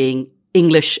from being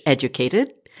English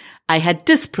educated. I had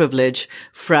disprivilege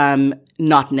from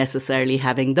not necessarily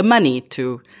having the money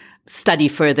to study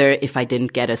further if I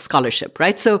didn't get a scholarship,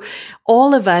 right? So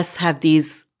all of us have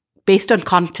these, based on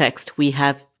context, we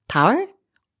have power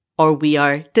or we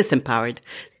are disempowered.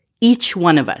 Each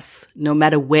one of us, no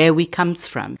matter where we comes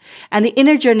from. And the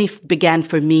inner journey began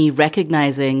for me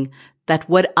recognizing that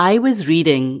what I was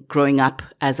reading growing up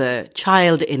as a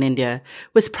child in India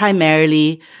was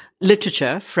primarily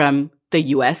literature from the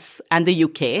US and the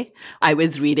UK. I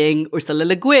was reading Ursula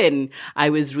Le Guin. I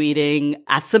was reading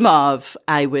Asimov.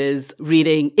 I was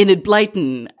reading Enid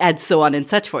Blyton, and so on and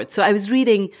so forth. So I was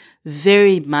reading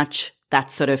very much that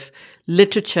sort of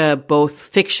literature, both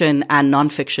fiction and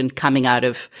nonfiction, coming out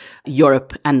of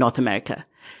Europe and North America.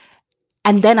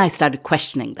 And then I started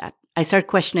questioning that. I started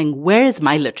questioning, where is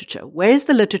my literature? Where is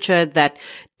the literature that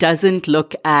doesn't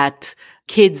look at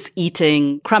kids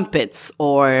eating crumpets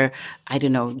or, I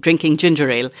don't know, drinking ginger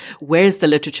ale? Where's the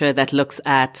literature that looks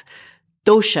at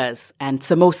doshas and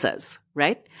samosas,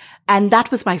 right? And that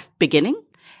was my beginning.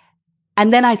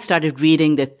 And then I started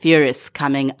reading the theorists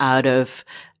coming out of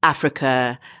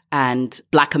Africa and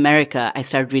Black America. I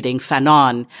started reading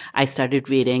Fanon. I started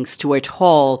reading Stuart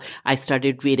Hall. I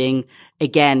started reading,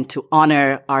 again, to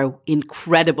honor our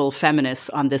incredible feminists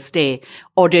on this day,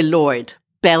 Audre Lorde,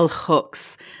 Bell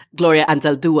Hooks, Gloria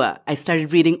Anzaldúa. I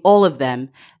started reading all of them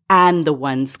and the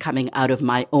ones coming out of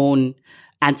my own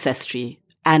ancestry.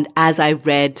 And as I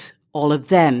read all of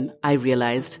them, I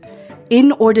realized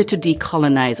in order to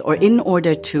decolonize or in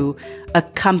order to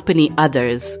accompany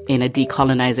others in a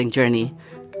decolonizing journey,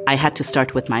 I had to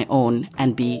start with my own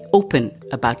and be open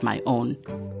about my own.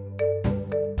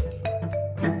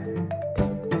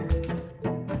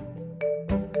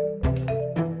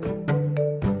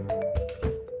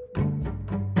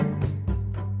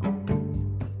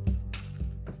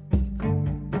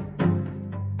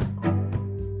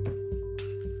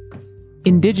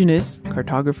 Indigenous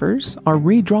cartographers are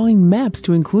redrawing maps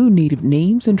to include native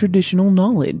names and traditional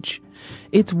knowledge.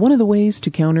 It's one of the ways to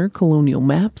counter colonial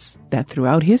maps that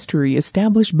throughout history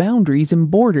establish boundaries and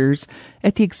borders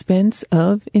at the expense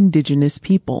of indigenous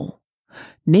people.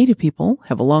 Native people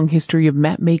have a long history of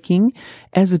map making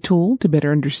as a tool to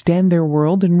better understand their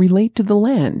world and relate to the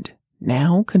land.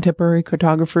 Now, contemporary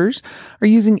cartographers are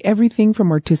using everything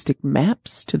from artistic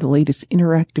maps to the latest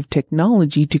interactive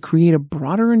technology to create a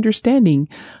broader understanding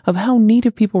of how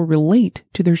Native people relate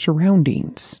to their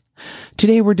surroundings.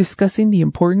 Today, we're discussing the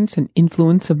importance and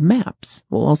influence of maps.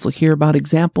 We'll also hear about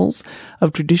examples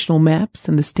of traditional maps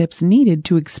and the steps needed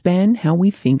to expand how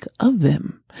we think of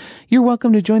them. You're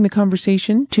welcome to join the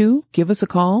conversation, too. Give us a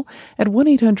call at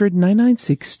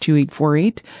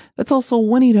 1-800-996-2848. That's also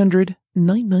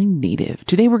 1-800-99-NATIVE.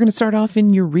 Today, we're going to start off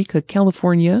in Eureka,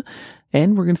 California,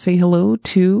 and we're going to say hello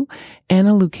to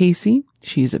Anna Lucchese.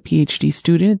 She's a PhD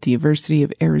student at the University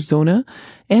of Arizona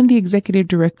and the executive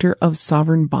director of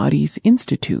Sovereign Bodies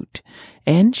Institute.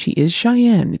 And she is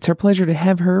Cheyenne. It's our pleasure to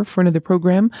have her for another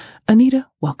program. Anita,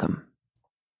 welcome.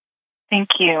 Thank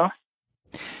you.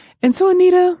 And so,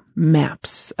 Anita,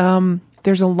 maps.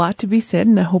 There's a lot to be said,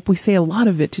 and I hope we say a lot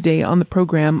of it today on the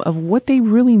program of what they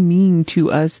really mean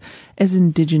to us as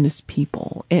Indigenous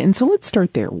people. And so let's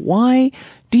start there. Why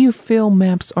do you feel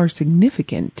maps are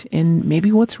significant? And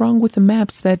maybe what's wrong with the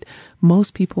maps that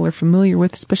most people are familiar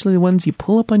with, especially the ones you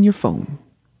pull up on your phone?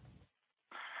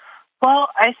 Well,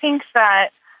 I think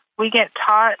that we get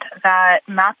taught that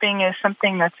mapping is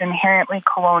something that's inherently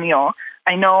colonial.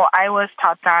 I know I was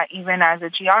taught that even as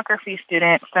a geography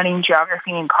student studying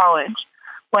geography in college,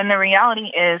 when the reality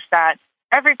is that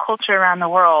every culture around the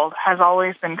world has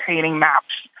always been creating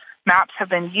maps. Maps have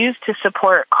been used to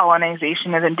support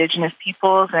colonization of indigenous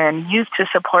peoples and used to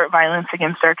support violence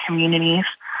against their communities,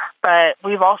 but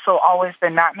we've also always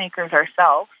been map makers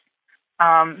ourselves.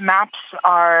 Maps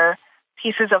are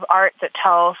pieces of art that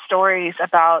tell stories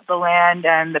about the land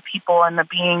and the people and the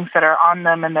beings that are on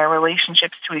them and their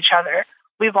relationships to each other.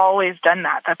 We've always done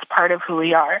that. That's part of who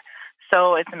we are.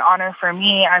 So it's an honor for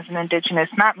me as an Indigenous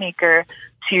map maker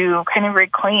to kind of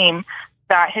reclaim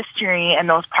that history and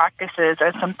those practices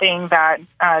as something that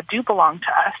do belong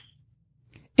to us.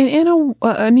 And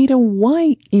Anita,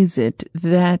 why is it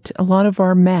that a lot of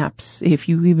our maps, if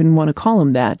you even want to call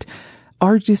them that,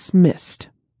 are dismissed?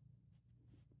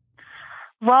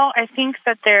 Well, I think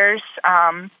that there's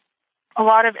a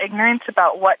lot of ignorance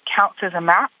about what counts as a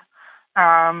map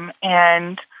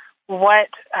and what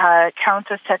counts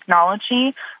as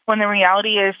technology, when the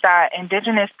reality is that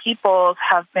Indigenous peoples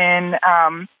have been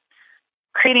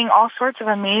creating all sorts of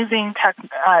amazing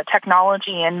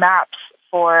technology and maps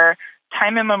for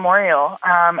time immemorial.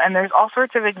 And there's all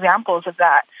sorts of examples of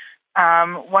that.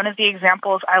 One of the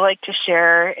examples I like to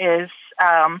share is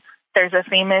there's a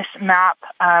famous map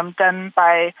done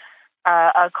by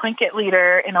a Tlingit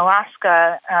leader in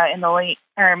Alaska in the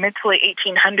mid to late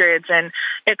 1800s, and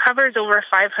it covers over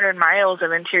 500 miles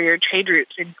of interior trade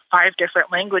routes in 5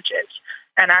 different languages,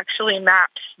 and actually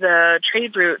maps the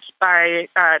trade routes by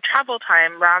travel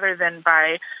time rather than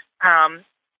by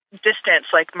distance,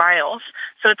 like miles.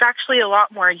 So it's actually a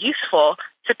lot more useful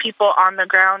to people on the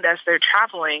ground as they're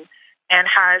traveling, and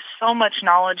has so much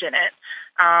knowledge in it.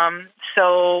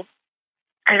 So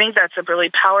I think that's a really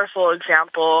powerful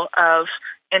example of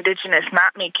Indigenous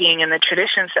map making and the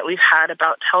traditions that we've had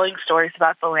about telling stories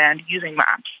about the land using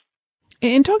maps.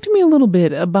 And talk to me a little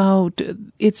bit about,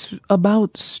 it's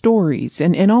about stories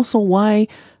and also why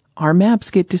our maps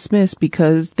get dismissed,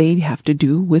 because they have to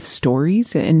do with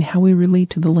stories and how we relate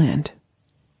to the land.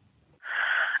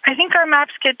 I think our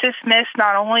maps get dismissed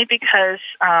not only because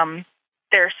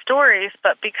they're stories,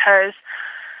 but because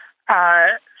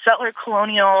settler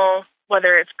colonial,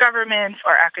 whether it's governments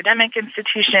or academic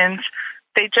institutions,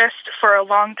 they just, for a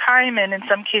long time, and in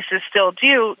some cases still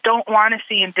do, don't want to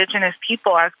see Indigenous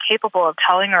people as capable of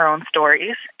telling our own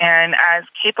stories and as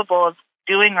capable of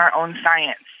doing our own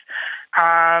science.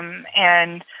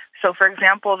 And so, for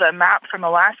example, the map from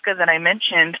Alaska that I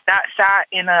mentioned, that sat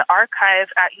in an archive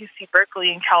at UC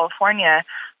Berkeley in California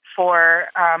for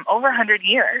over 100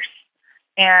 years.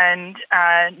 And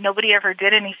nobody ever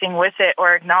did anything with it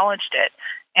or acknowledged it.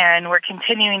 And we're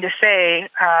continuing to say,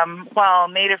 well,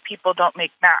 Native people don't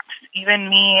make maps. Even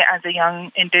me, as a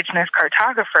young Indigenous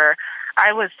cartographer,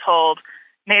 I was told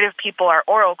Native people are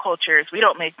oral cultures. We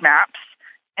don't make maps.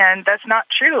 And that's not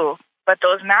true. But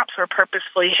those maps were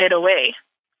purposefully hid away.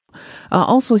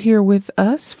 Also here with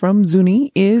us from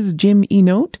Zuni is Jim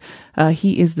Enote.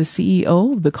 He is the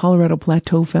CEO of the Colorado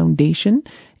Plateau Foundation,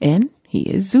 and he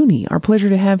is Zuni. Our pleasure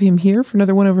to have him here for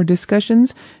another one of our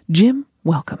discussions. Jim,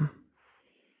 welcome.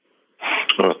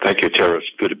 Oh, thank you, Tara. It's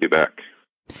good to be back.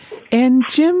 And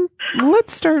Jim,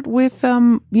 let's start with,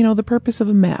 the purpose of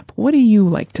a map. What do you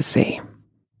like to say?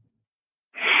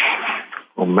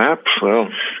 Well, maps,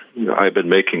 I've been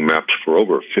making maps for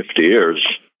over 50 years,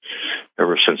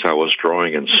 ever since I was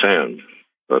drawing in sand.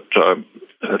 But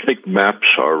I think maps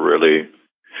are really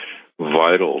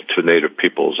vital to Native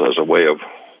peoples as a way of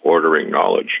ordering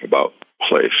knowledge about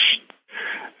place.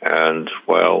 And,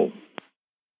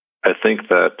 I think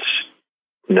that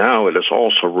now it is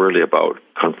also really about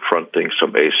confronting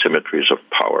some asymmetries of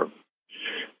power.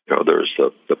 There's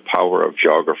the power of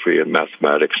geography and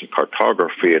mathematics and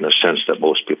cartography in a sense that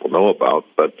most people know about,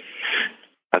 but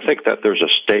I think that there's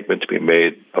a statement to be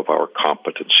made of our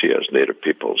competency as Native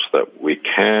peoples, that we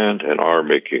can and are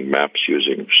making maps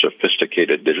using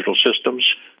sophisticated digital systems,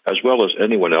 as well as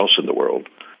anyone else in the world.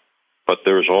 But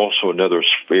there's also another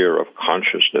sphere of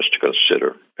consciousness to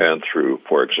consider, and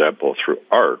for example, through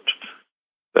art,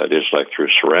 that is like through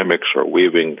ceramics or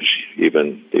weavings,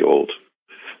 even the old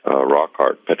rock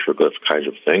art, petroglyph kinds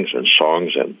of things, and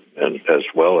songs, and as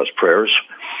well as prayers.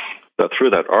 That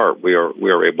through that art, we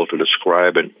are able to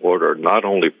describe and order not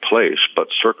only place but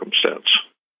circumstance,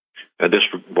 and this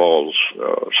involves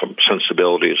some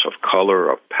sensibilities of color,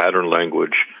 of pattern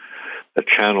language, the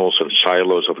channels and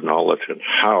silos of knowledge, and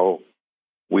how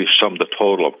we sum the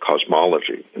total of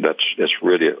cosmology. And it's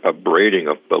really a braiding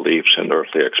of beliefs and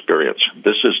earthly experience.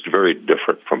 This is very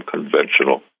different from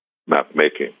conventional map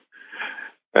making.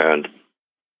 And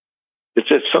it's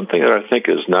something that I think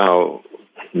is now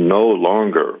no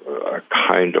longer a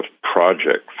kind of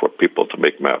project for people to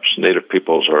make maps. Native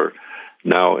peoples are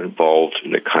now involved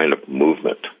in a kind of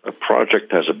movement. A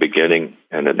project has a beginning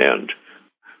and an end,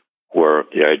 where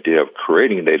the idea of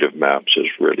creating native maps is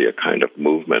really a kind of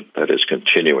movement that is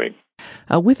continuing.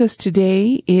 With us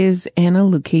today is Anna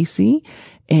Lucchese,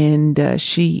 and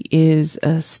she is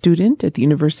a student at the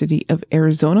University of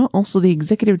Arizona, also the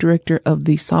executive director of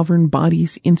the Sovereign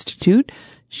Bodies Institute.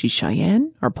 She's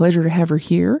Cheyenne. Our pleasure to have her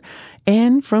here.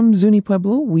 And from Zuni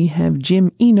Pueblo, we have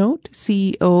Jim Enote,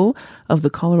 CEO of the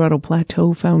Colorado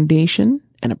Plateau Foundation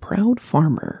and a proud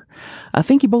farmer.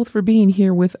 Thank you both for being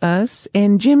here with us.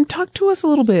 And Jim, talk to us a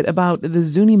little bit about the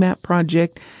Zuni Map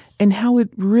project and how it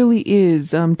really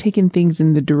is taking things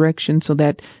in the direction so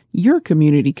that your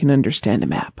community can understand a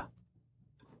map.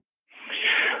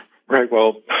 Right.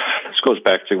 Well, this goes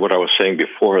back to what I was saying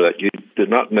before, that you did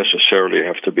not necessarily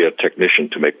have to be a technician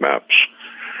to make maps.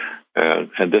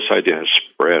 And this idea has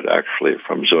spread actually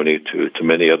from Zuni to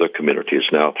many other communities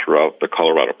now throughout the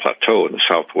Colorado Plateau in the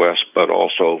Southwest, but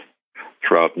also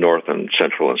throughout North and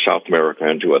Central and South America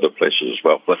and to other places as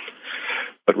well. But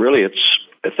really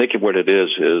I think what it is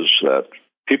that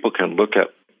people can look at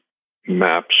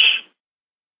maps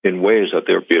in ways that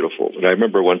they're beautiful. And I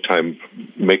remember one time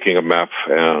making a map,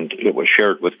 and it was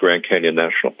shared with Grand Canyon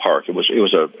National Park. It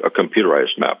was a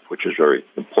computerized map, which is very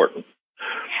important.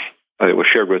 It was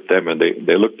shared with them, and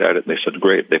they looked at it, and they said,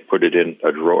 great. They put it in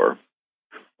a drawer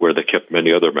where they kept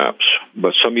many other maps.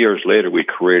 But some years later, we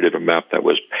created a map that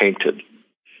was painted.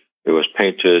 It was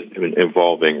painted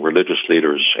involving religious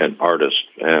leaders and artists,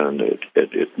 and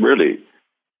it really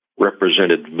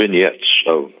represented vignettes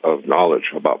of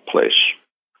knowledge about place.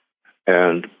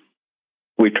 And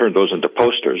we turned those into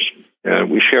posters,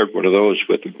 and we shared one of those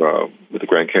with the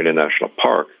Grand Canyon National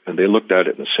Park, and they looked at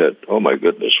it and said, oh my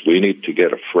goodness, we need to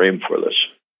get a frame for this.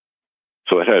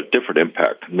 So it had a different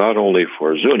impact, not only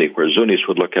for Zuni, where Zunis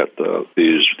would look at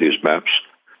these maps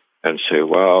and say,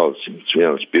 wow,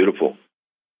 it's beautiful,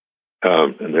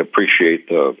 and they appreciate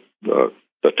the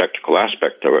technical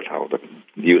aspect of it, how the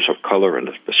use of color and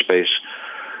the space,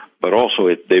 but also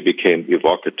they became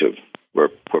evocative, where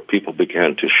people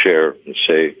began to share and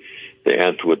say,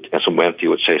 some auntie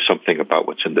would say something about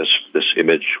what's in this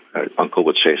image, uncle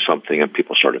would say something, and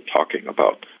people started talking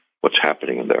about what's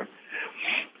happening in there.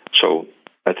 So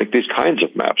I think these kinds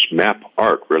of maps, map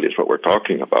art really is what we're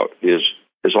talking about, is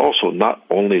also not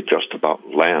only just about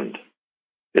land.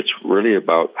 It's really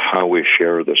about how we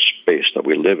share the space that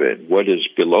we live in, what is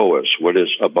below us, what is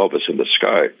above us in the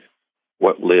sky,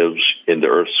 what lives in the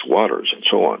earth's waters, and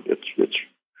so on.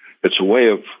 It's a way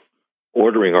of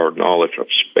ordering our knowledge of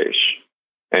space,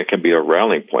 and can be a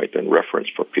rallying point and reference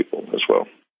for people as well.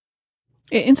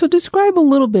 And so describe a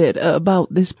little bit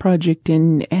about this project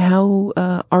and how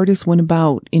artists went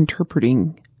about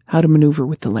interpreting how to maneuver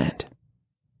with the land.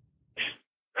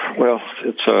 Well,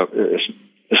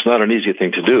 it's not an easy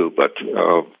thing to do, but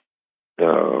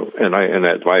and I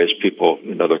advise people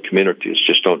in other communities,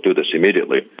 just don't do this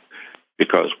immediately,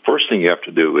 because first thing you have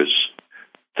to do is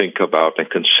think about and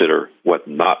consider what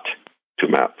not to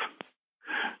map.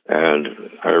 And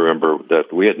I remember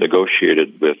that we had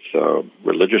negotiated with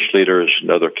religious leaders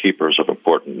and other keepers of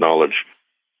important knowledge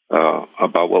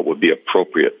about what would be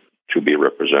appropriate to be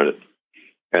represented.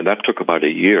 And that took about a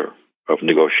year of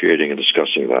negotiating and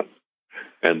discussing that.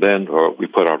 And then we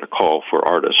put out a call for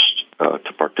artists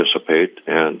to participate,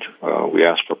 and we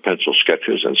asked for pencil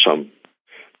sketches, and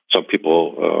some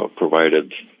people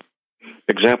provided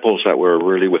examples that were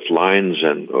really with lines,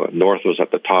 and north was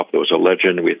at the top. There was a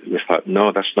legend. We thought,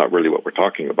 no, that's not really what we're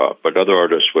talking about. But other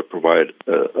artists would provide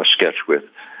a sketch with,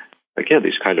 again,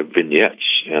 these kind of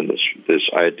vignettes and this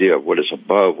idea of what is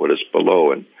above, what is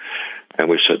below, and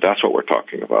we said that's what we're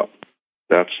talking about.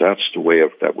 That's the way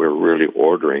that we're really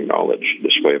ordering knowledge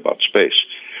this way about space.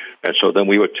 And so then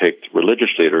we would take religious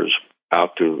leaders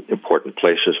out to important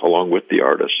places along with the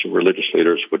artists. Religious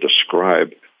leaders would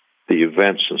describe the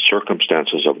events and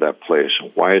circumstances of that place,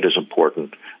 why it is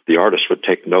important. The artists would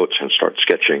take notes and start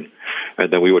sketching,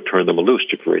 and then we would turn them loose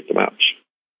to create the maps.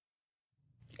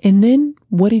 And then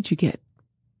what did you get?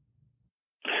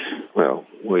 Well,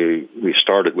 we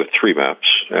started with 3 maps,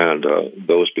 and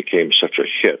those became such a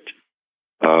hit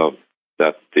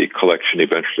that the collection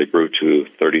eventually grew to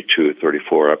 32,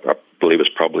 34. I believe it's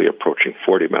probably approaching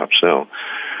 40 maps now.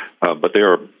 But they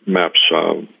are maps,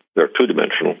 they're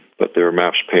 2-dimensional, but they're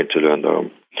maps painted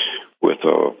and with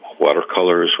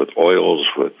watercolors, with oils,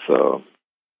 with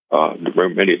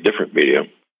many different media.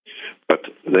 But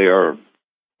they're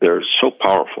so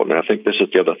powerful. And I think this is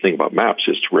the other thing about maps,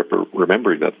 is to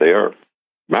remembering that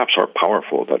maps are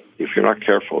powerful, that if you're not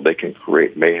careful, they can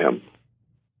create mayhem.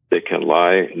 They can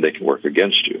lie and they can work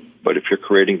against you. But if you're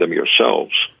creating them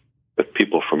yourselves with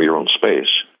people from your own space,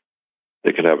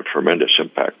 they can have a tremendous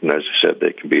impact. And as I said,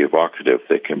 they can be evocative.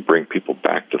 They can bring people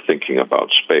back to thinking about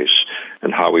space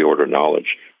and how we order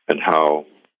knowledge, and how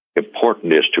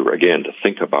important it is to, again, to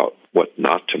think about what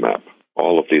not to map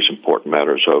all of these important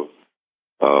matters of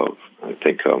I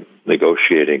think,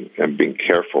 negotiating and being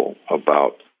careful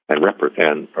about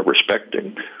and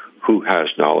respecting who has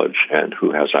knowledge and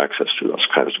who has access to those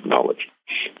kinds of knowledge.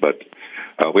 But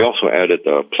we also added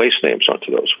place names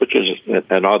onto those, which is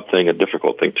an odd thing, a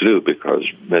difficult thing to do, because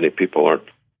many people aren't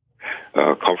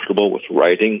comfortable with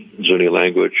writing Zuni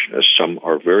language, as some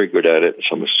are very good at it, and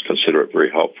some consider it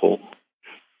very helpful.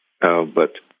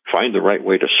 But find the right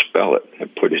way to spell it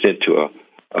and put it into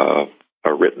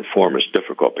a written form is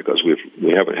difficult, because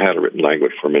we haven't had a written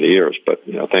language for many years. But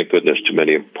thank goodness to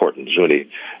many important Zuni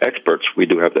experts, we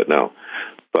do have that now.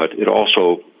 But it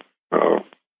also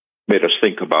made us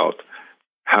think about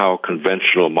how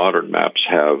conventional modern maps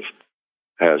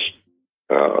has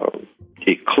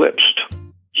eclipsed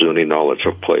Zuni knowledge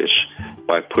of place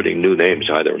by putting new names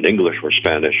either in English or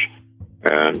Spanish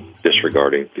and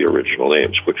disregarding the original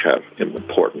names, which have an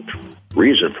important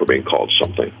reason for being called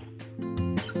something.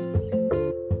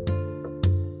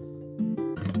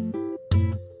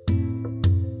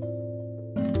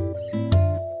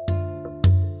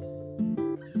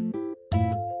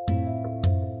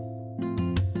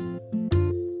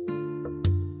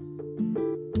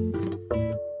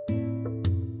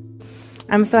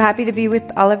 I'm so happy to be with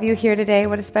all of you here today.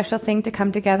 What a special thing to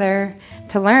come together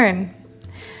to learn.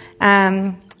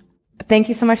 Thank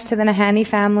you so much to the Nahanni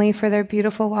family for their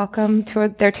beautiful welcome to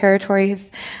their territories.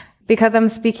 Because I'm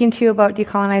speaking to you about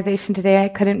decolonization today, I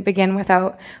couldn't begin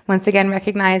without once again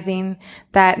recognizing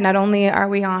that not only are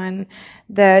we on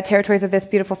the territories of this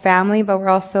beautiful family, but we're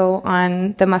also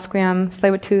on the Musqueam,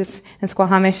 Tsleil-Waututh, and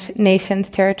Squamish Nations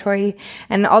territory.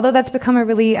 And although that's become a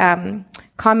really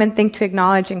common thing to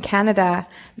acknowledge in Canada,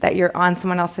 that you're on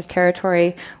someone else's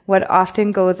territory, what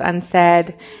often goes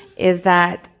unsaid is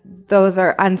that those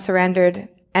are unsurrendered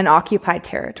and occupied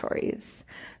territories.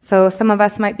 So some of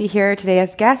us might be here today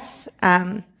as guests,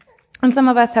 and some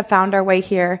of us have found our way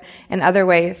here in other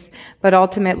ways, but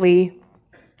ultimately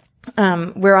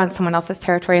we're on someone else's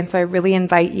territory. And so I really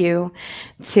invite you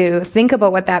to think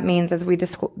about what that means as we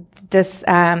explore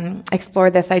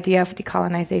this idea of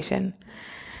decolonization.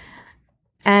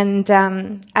 And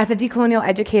as a decolonial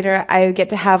educator, I get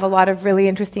to have a lot of really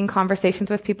interesting conversations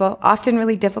with people, often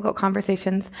really difficult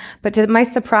conversations. But to my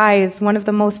surprise, one of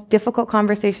the most difficult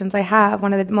conversations I have,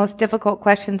 one of the most difficult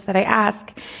questions that I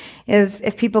ask, is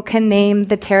if people can name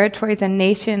the territories and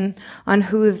nation on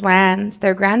whose lands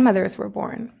their grandmothers were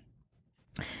born.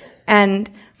 And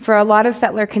for a lot of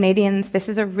settler Canadians, this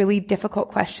is a really difficult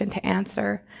question to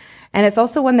answer. And it's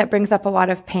also one that brings up a lot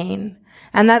of pain.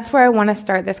 And that's where I want to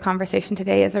start this conversation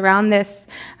today, is around this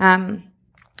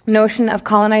notion of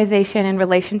colonization in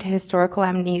relation to historical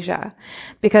amnesia.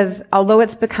 Because although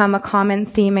it's become a common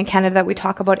theme in Canada that we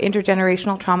talk about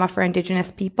intergenerational trauma for Indigenous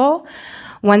people,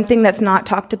 one thing that's not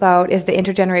talked about is the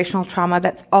intergenerational trauma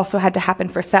that's also had to happen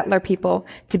for settler people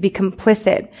to be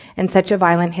complicit in such a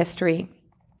violent history.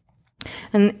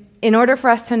 And in order for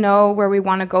us to know where we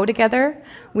want to go together,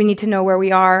 we need to know where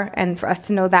we are, and for us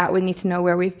to know that, we need to know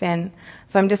where we've been.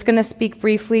 So I'm just going to speak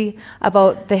briefly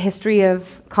about the history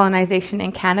of colonization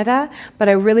in Canada, but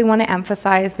I really want to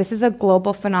emphasize this is a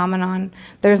global phenomenon.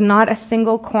 There's not a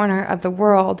single corner of the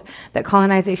world that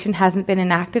colonization hasn't been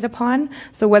enacted upon.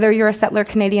 So whether you're a settler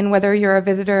Canadian, whether you're a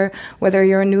visitor, whether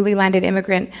you're a newly landed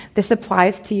immigrant, this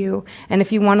applies to you. And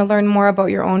if you want to learn more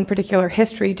about your own particular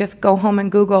history, just go home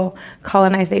and Google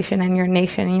colonization and your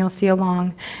nation, and you'll see a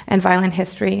long and violent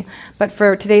history. But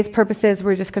for today's purposes,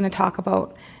 we're just going to talk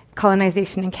about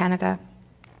colonization in Canada.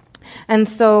 And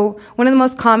so one of the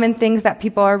most common things that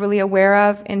people are really aware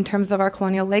of in terms of our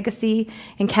colonial legacy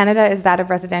in Canada is that of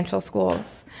residential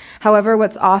schools. However,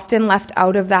 what's often left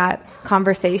out of that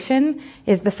conversation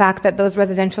is the fact that those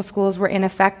residential schools were in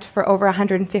effect for over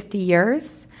 150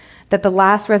 years, that the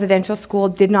last residential school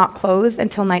did not close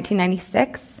until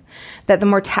 1996, that the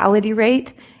mortality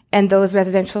rate in those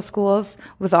residential schools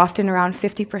was often around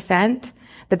 50%,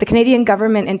 that the Canadian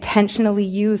government intentionally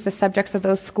used the subjects of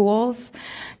those schools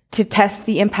to test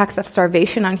the impacts of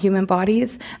starvation on human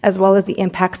bodies, as well as the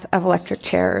impacts of electric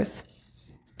chairs.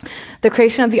 The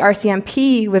creation of the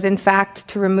RCMP was, in fact,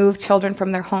 to remove children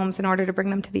from their homes in order to bring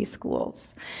them to these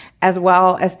schools, as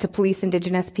well as to police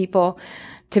Indigenous people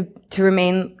to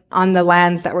remain on the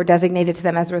lands that were designated to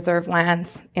them as reserve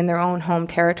lands in their own home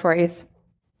territories.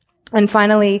 And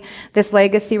finally, this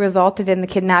legacy resulted in the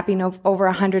kidnapping of over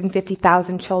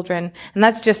 150,000 children. And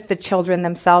that's just the children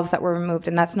themselves that were removed.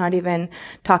 And that's not even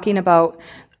talking about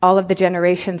all of the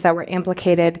generations that were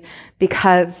implicated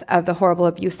because of the horrible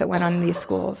abuse that went on in these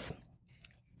schools.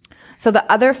 So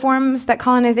the other forms that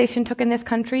colonization took in this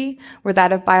country were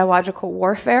that of biological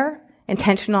warfare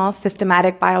intentional,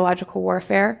 systematic biological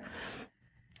warfare.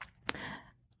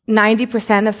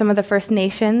 90% of some of the First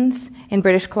Nations in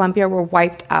British Columbia were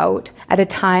wiped out at a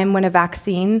time when a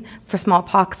vaccine for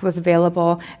smallpox was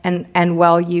available and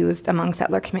well used among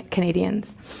settler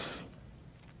Canadians.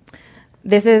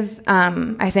 This is,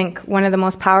 I think, one of the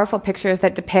most powerful pictures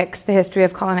that depicts the history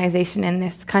of colonization in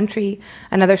this country.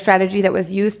 Another strategy that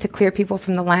was used to clear people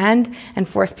from the land and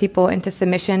force people into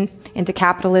submission, into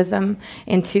capitalism,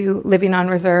 into living on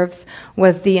reserves,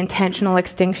 was the intentional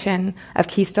extinction of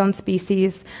keystone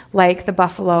species like the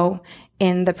buffalo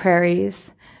in the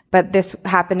prairies. But this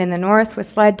happened in the north with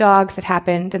sled dogs. It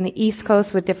happened in the east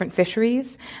coast with different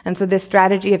fisheries. And so this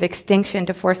strategy of extinction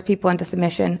to force people into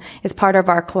submission is part of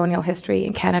our colonial history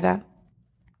in Canada.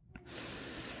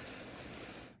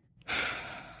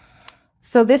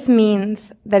 So this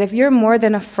means that if you're more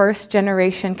than a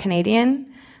first-generation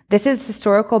Canadian, this is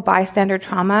historical bystander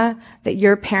trauma that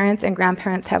your parents and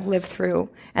grandparents have lived through,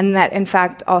 and that, in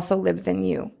fact, also lives in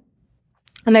you.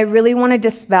 And I really want to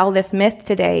dispel this myth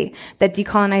today that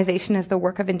decolonization is the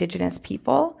work of Indigenous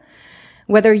people.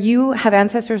 Whether you have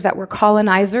ancestors that were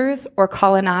colonizers or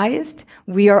colonized,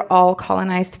 we are all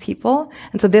colonized people.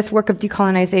 And so this work of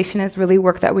decolonization is really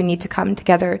work that we need to come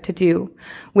together to do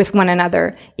with one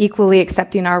another, equally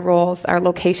accepting our roles, our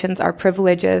locations, our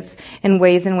privileges in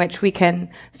ways in which we can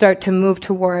start to move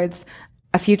towards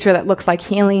a future that looks like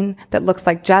healing, that looks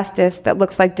like justice, that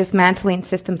looks like dismantling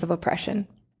systems of oppression.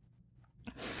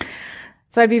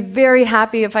 So I'd be very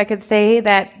happy if I could say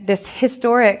that this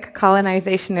historic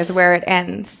colonization is where it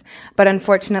ends, but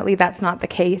unfortunately that's not the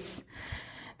case.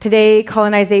 Today,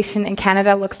 colonization in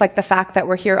Canada looks like the fact that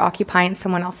we're here occupying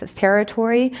someone else's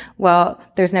territory. Well,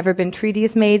 there's never been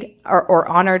treaties made or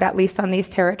honored, at least on these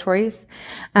territories.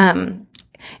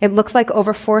 It looks like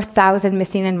over 4,000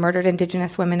 missing and murdered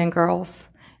Indigenous women and girls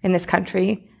in this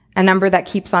country. A number that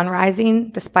keeps on rising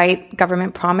despite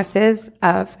government promises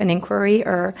of an inquiry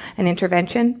or an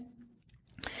intervention.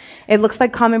 It looks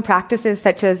like common practices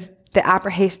such as the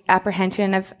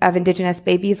apprehension of Indigenous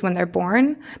babies when they're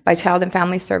born by Child and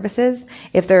Family Services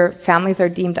if their families are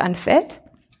deemed unfit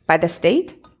by the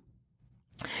state.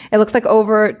 It looks like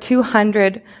over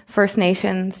 200 First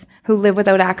Nations who live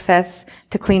without access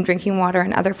to clean drinking water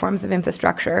and other forms of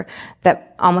infrastructure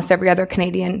that almost every other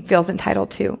Canadian feels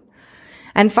entitled to.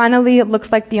 And finally, it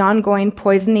looks like the ongoing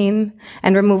poisoning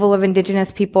and removal of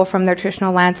Indigenous people from their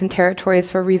traditional lands and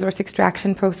territories for resource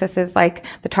extraction processes like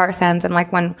the tar sands and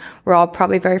like one we're all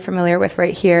probably very familiar with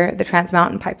right here, the Trans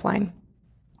Mountain Pipeline.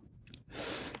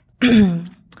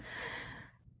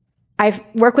 I've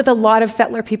worked with a lot of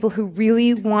settler people who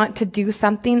really want to do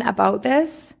something about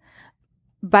this,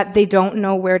 but they don't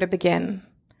know where to begin.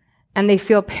 And they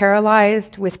feel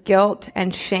paralyzed with guilt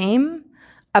and shame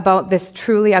about this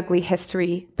truly ugly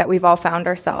history that we've all found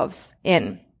ourselves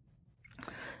in.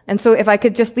 And so if I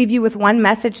could just leave you with one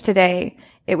message today,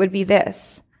 it would be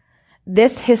this.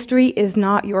 This history is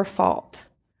not your fault,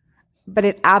 but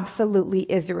it absolutely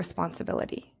is your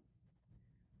responsibility.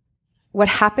 What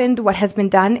happened, what has been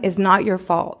done is not your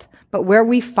fault, but where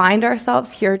we find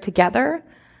ourselves here together,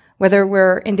 whether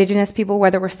we're Indigenous people,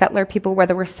 whether we're settler people,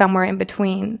 whether we're somewhere in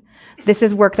between, this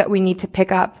is work that we need to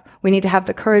pick up. We need to have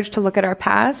the courage to look at our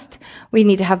past. We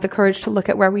need to have the courage to look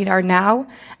at where we are now,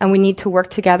 and we need to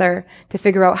work together to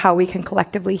figure out how we can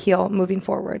collectively heal moving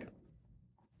forward.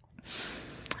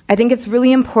 I think it's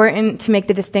really important to make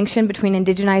the distinction between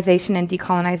indigenization and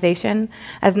decolonization.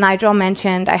 As Nigel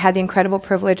mentioned, I had the incredible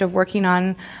privilege of working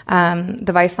on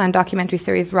the Viceland documentary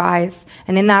series Rise.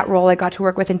 And in that role, I got to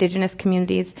work with Indigenous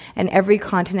communities in every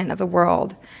continent of the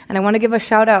world. And I want to give a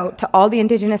shout out to all the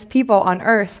Indigenous people on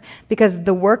Earth, because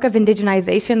the work of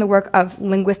indigenization, the work of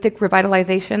linguistic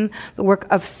revitalization, the work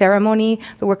of ceremony,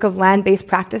 the work of land-based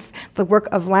practice, the work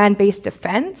of land-based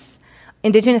defense,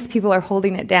 Indigenous people are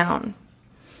holding it down.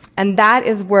 And that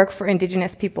is work for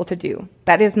Indigenous people to do.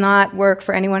 That is not work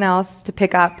for anyone else to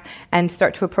pick up and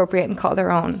start to appropriate and call their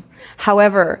own.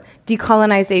 However,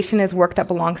 decolonization is work that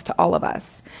belongs to all of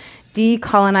us.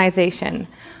 Decolonization.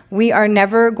 We are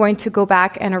never going to go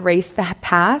back and erase the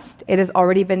past. It has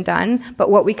already been done. But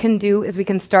what we can do is we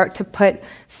can start to put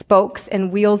spokes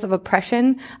and wheels of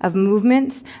oppression, of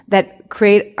movements that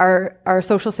create our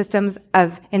social systems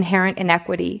of inherent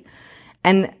inequity.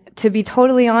 And to be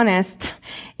totally honest,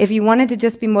 if you wanted to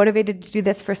just be motivated to do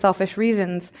this for selfish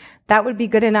reasons, that would be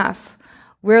good enough.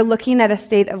 We're looking at a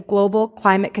state of global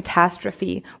climate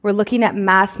catastrophe. We're looking at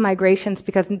mass migrations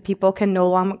because people can no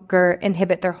longer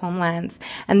inhabit their homelands.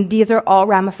 And these are all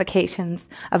ramifications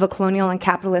of a colonial and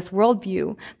capitalist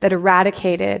worldview that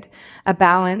eradicated a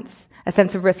balance, a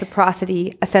sense of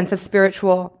reciprocity, a sense of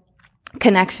spiritual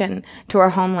connection to our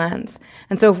homelands.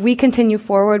 And so if we continue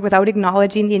forward without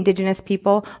acknowledging the indigenous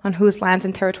people on whose lands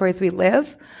and territories we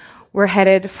live, we're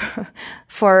headed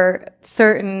for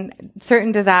certain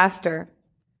disaster.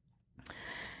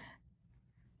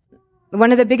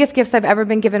 One of the biggest gifts I've ever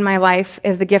been given in my life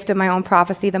is the gift of my own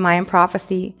prophecy, the Mayan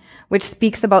prophecy, which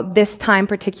speaks about this time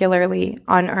particularly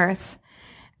on Earth.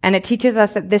 And it teaches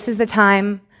us that this is the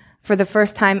time, for the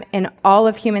first time in all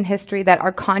of human history, that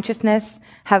our consciousness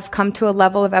have come to a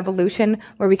level of evolution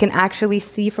where we can actually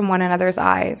see from one another's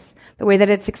eyes. The way that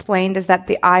it's explained is that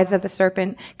the eyes of the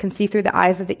serpent can see through the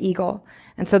eyes of the eagle.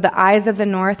 And so the eyes of the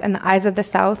north and the eyes of the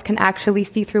south can actually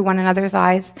see through one another's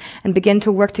eyes and begin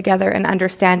to work together and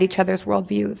understand each other's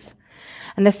worldviews.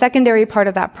 And the secondary part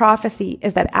of that prophecy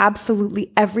is that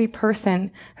absolutely every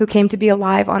person who came to be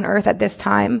alive on earth at this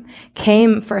time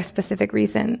came for a specific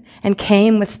reason and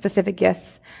came with specific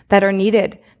gifts that are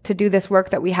needed to do this work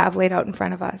that we have laid out in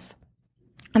front of us.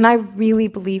 And I really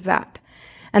believe that.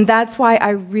 And that's why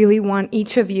I really want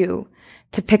each of you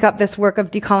to pick up this work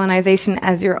of decolonization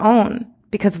as your own,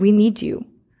 because we need you.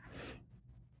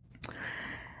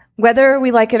 Whether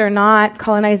we like it or not,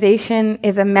 colonization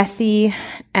is a messy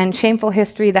and shameful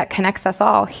history that connects us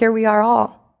all. Here we are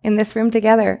all in this room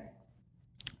together.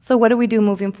 So what do we do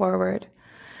moving forward?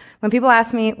 When people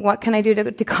ask me, what can I do to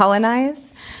decolonize?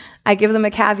 I give them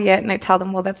a caveat and I tell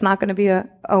them, well, that's not going to be a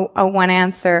one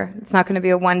answer. It's not going to be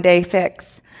a one-day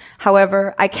fix.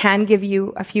 However, I can give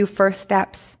you a few first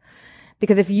steps.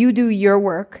 Because if you do your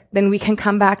work, then we can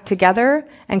come back together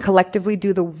and collectively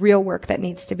do the real work that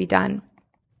needs to be done.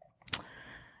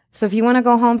 So if you want to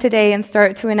go home today and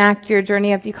start to enact your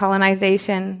journey of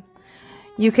decolonization,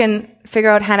 you can figure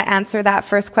out how to answer that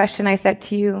first question I said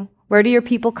to you. Where do your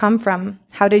people come from?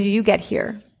 How did you get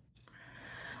here?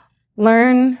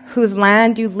 Learn whose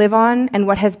land you live on and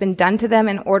what has been done to them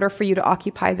in order for you to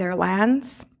occupy their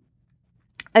lands.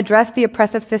 Address the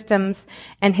oppressive systems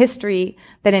and history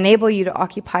that enable you to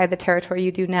occupy the territory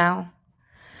you do now.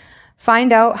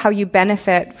 Find out how you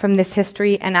benefit from this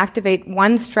history and activate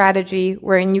one strategy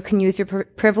wherein you can use your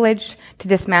privilege to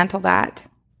dismantle that.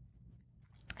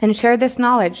 And share this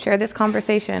knowledge, share this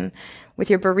conversation with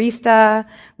your barista,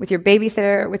 with your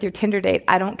babysitter, with your Tinder date.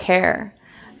 I don't care.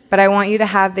 But I want you to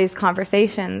have these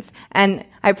conversations. And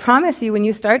I promise you, when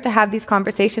you start to have these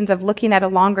conversations of looking at a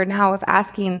longer now, of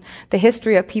asking the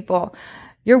history of people,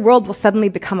 your world will suddenly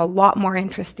become a lot more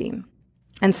interesting.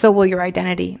 And so will your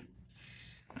identity.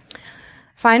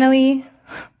 Finally,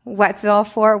 what's it all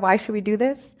for? Why should we do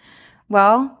this?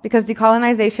 Well, because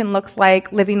decolonization looks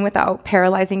like living without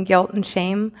paralyzing guilt and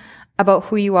shame about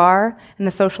who you are and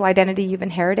the social identity you've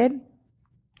inherited.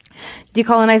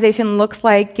 Decolonization looks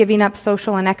like giving up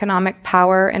social and economic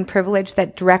power and privilege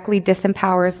that directly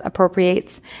disempowers,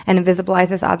 appropriates, and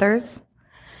invisibilizes others.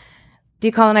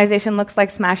 Decolonization looks like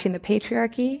smashing the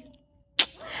patriarchy.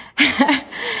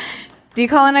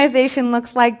 Decolonization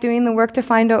looks like doing the work to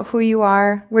find out who you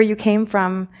are, where you came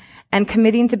from, and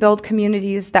committing to build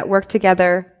communities that work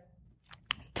together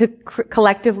to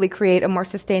collectively create a more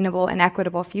sustainable and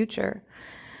equitable future.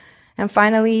 And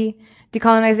finally,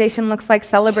 decolonization looks like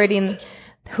celebrating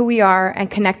who we are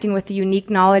and connecting with the unique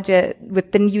knowledge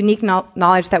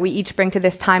that we each bring to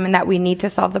this time and that we need to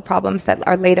solve the problems that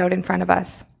are laid out in front of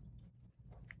us.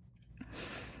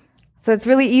 So it's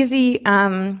really easy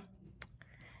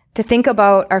to think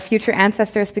about our future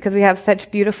ancestors because we have such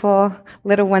beautiful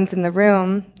little ones in the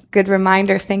room. Good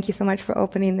reminder. Thank you so much for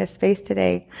opening this space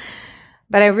today.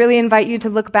 But I really invite you to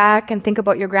look back and think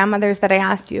about your grandmothers that I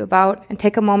asked you about and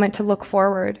take a moment to look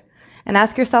forward and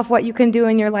ask yourself what you can do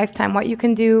in your lifetime, what you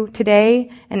can do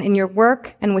today and in your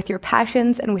work and with your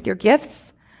passions and with your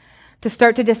gifts to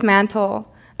start to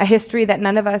dismantle a history that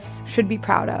none of us should be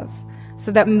proud of,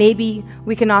 so that maybe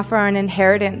we can offer an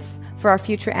inheritance for our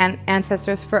future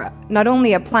ancestors for not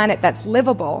only a planet that's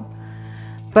livable,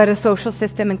 but a social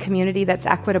system and community that's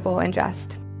equitable and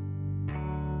just.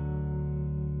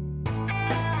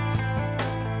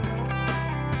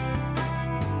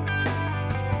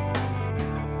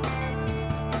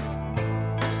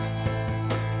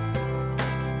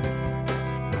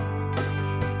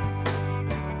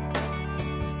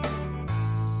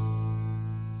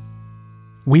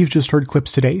 We've just heard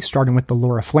clips today, starting with the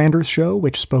Laura Flanders Show,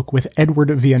 which spoke with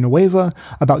Edward Villanueva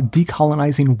about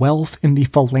decolonizing wealth in the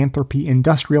philanthropy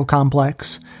industrial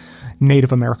complex.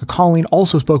 Native America Calling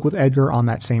also spoke with Edgar on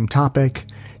that same topic.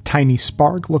 Tiny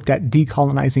Spark looked at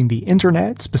decolonizing the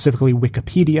internet, specifically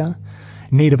Wikipedia.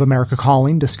 Native America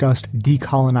Calling discussed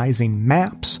decolonizing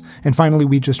maps. And finally,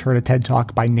 we just heard a TED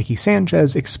Talk by Nikki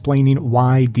Sanchez explaining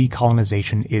why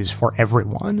decolonization is for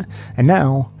everyone. And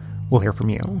now, we'll hear from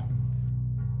you.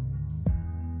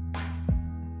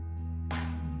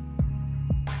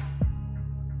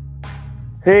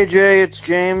 Hey, Jay, it's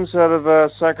James out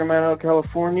of Sacramento,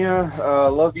 California.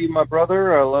 Love you, my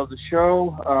brother. I love the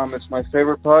show. It's my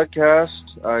favorite podcast.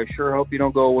 I sure hope you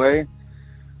don't go away.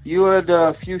 You had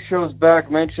a few shows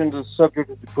back mentioned the subject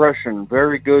of depression.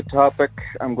 Very good topic.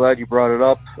 I'm glad you brought it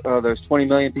up. There's 20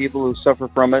 million people who suffer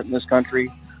from it in this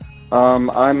country.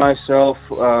 I myself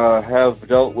have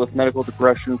dealt with medical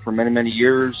depression for many, many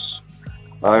years.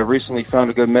 I recently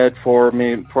found a good med for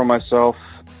myself.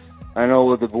 I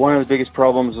know one of the biggest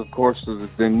problems, of course, is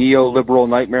the neoliberal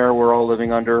nightmare we're all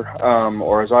living under,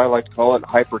 or as I like to call it,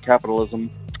 hyper-capitalism.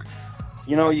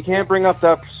 You know, you can't bring up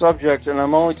that subject, and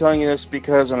I'm only telling you this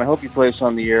because, and I hope you play this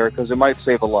on the air, because it might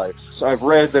save a life. So I've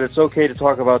read that it's okay to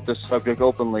talk about this subject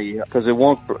openly, because it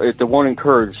won't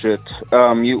encourage it. If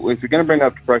you're going to bring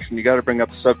up depression, you got to bring up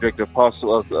the subject of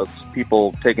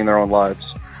people taking their own lives.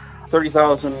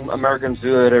 30,000 Americans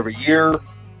do that every year.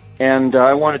 And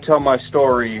I want to tell my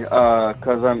story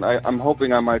because I'm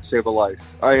hoping I might save a life.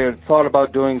 I had thought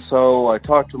about doing so. I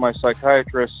talked to my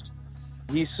psychiatrist.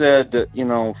 He said that,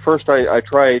 first I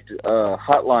tried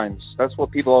hotlines. That's what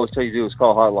people always tell you to do is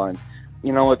call hotline.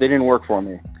 You know what? They didn't work for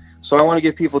me. So I want to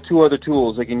give people two other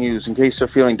tools they can use in case they're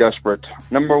feeling desperate.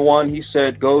 Number one, he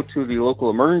said, go to the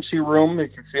local emergency room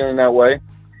if you're feeling that way.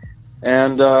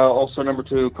 And also number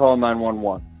two, call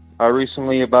 911. I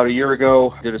recently, about a year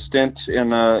ago, did a stint in,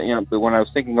 when I was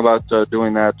thinking about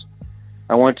doing that,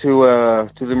 I went to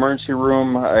the emergency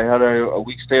room. I had a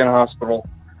week stay in a hospital.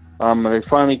 They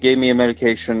finally gave me a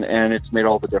medication, and it's made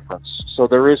all the difference. So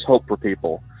there is hope for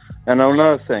people. And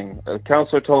another thing, a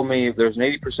counselor told me there's an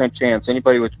 80% chance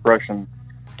anybody with depression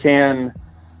can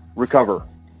recover.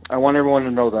 I want everyone to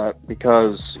know that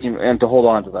because, and to hold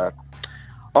on to that.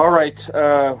 All right,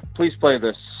 please play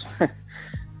this.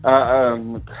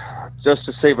 Just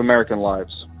to save American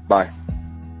lives. Bye.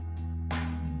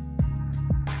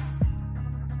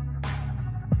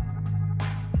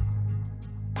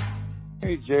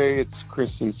 Hey Jay, it's Chris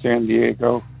in San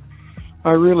Diego.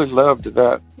 I really loved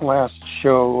that last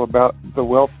show about the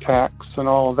wealth tax and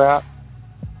all of that.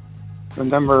 The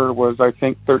number was, I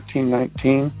think,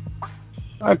 1319.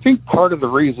 I think part of the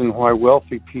reason why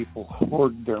wealthy people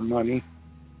hoard their money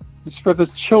is for the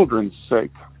children's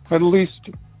sake. At least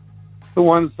the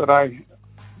ones that I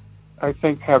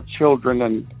think have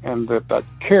children and that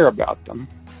care about them.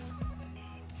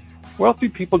 Wealthy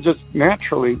people just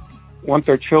naturally want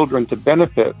their children to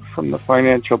benefit from the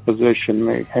financial position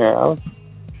they have.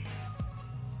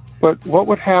 But what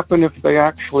would happen if they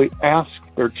actually asked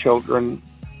their children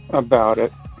about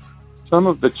it? Some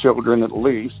of the children, at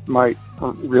least, might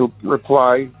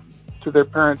reply to their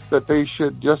parents that they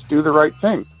should just do the right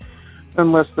thing.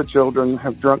 Unless the children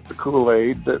have drunk the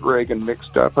Kool-Aid that Reagan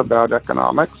mixed up about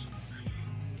economics,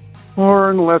 or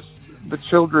unless the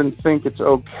children think it's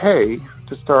okay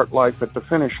to start life at the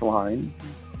finish line,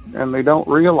 and they don't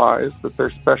realize that their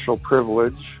special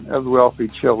privilege as wealthy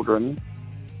children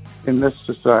in this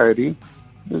society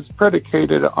is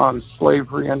predicated on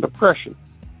slavery and oppression.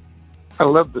 I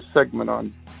love the segment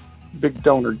on big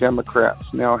donor Democrats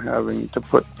now having to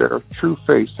put their true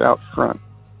face out front.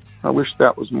 I wish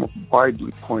that was more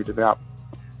widely pointed out.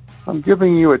 I'm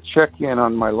giving you a check-in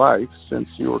on my life since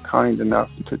you were kind enough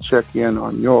to check in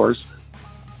on yours.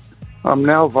 I'm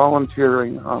now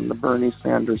volunteering on the Bernie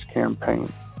Sanders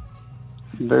campaign.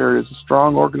 There is a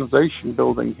strong organization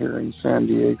building here in San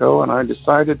Diego, and I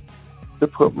decided to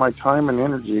put my time and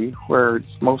energy where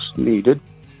it's most needed.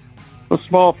 A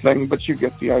small thing, but you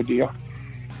get the idea.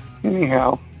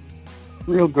 Anyhow,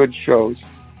 real good shows.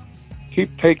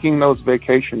 Keep taking those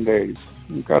vacation days.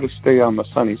 You've got to stay on the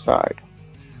sunny side.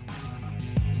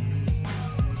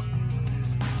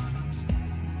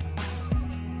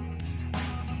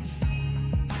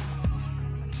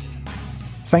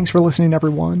 Thanks for listening,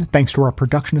 everyone. Thanks to our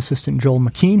production assistant, Joel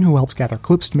McKean, who helps gather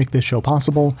clips to make this show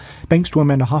possible. Thanks to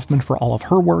Amanda Hoffman for all of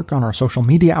her work on our social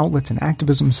media outlets and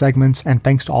activism segments. And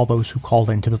thanks to all those who called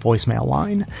into the voicemail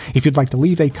line. If you'd like to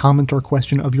leave a comment or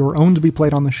question of your own to be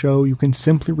played on the show, you can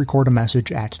simply record a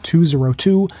message at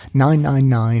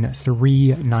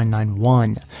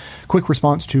 202-999-3991. Quick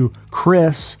response to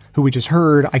Chris, who we just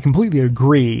heard. I completely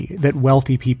agree that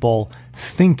wealthy people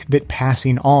think that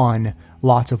passing on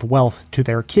lots of wealth to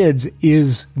their kids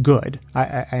is good.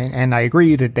 And I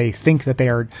agree that they think that they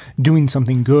are doing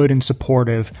something good and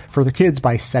supportive for their kids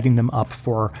by setting them up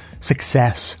for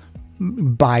success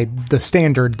by the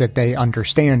standard that they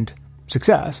understand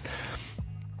success.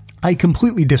 I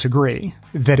completely disagree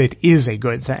that it is a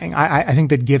good thing. I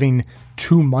think that giving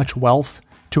too much wealth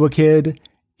to a kid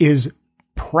is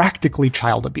practically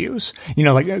child abuse.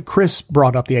 Like Chris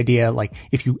brought up the idea, like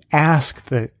if you ask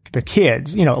the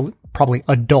kids, probably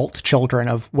adult children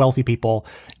of wealthy people,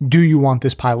 do you want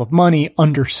this pile of money,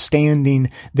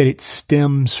 understanding that it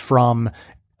stems from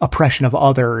oppression of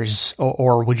others,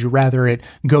 or would you rather it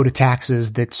go to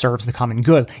taxes that serves the common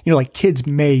good? You know, like kids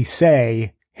may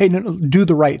say, hey, no, do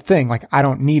the right thing. Like, I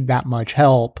don't need that much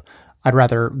help. I'd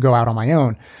rather go out on my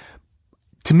own.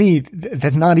 To me,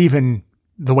 that's not even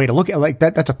the way to look at it. Like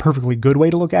that's a perfectly good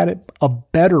way to look at it. A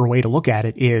better way to look at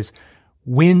it is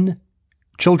when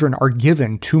children are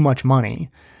given too much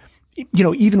money, you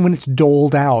know, even when it's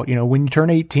doled out, you know, when you turn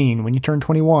 18, when you turn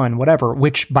 21, whatever,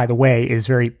 which by the way is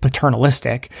very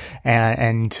paternalistic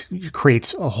and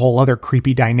creates a whole other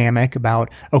creepy dynamic about,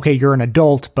 okay, you're an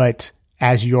adult, but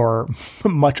as your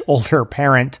much older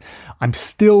parent, I'm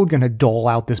still going to dole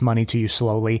out this money to you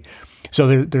slowly.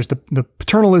 So there's the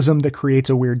paternalism that creates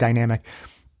a weird dynamic.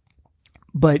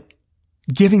 But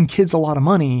giving kids a lot of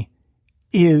money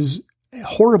is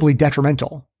horribly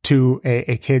detrimental to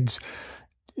a kid's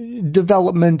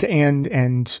development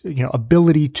and you know,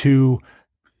 ability to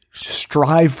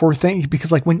strive for things.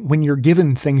 Because like when you're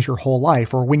given things your whole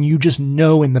life, or when you just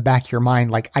know in the back of your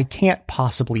mind, like, I can't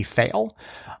possibly fail.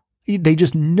 They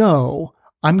just know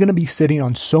I'm going to be sitting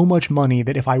on so much money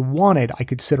that if I wanted, I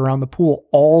could sit around the pool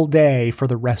all day for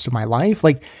the rest of my life.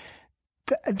 Like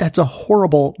that's a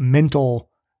horrible mental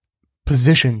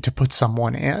position to put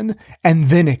someone in, and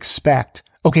then expect,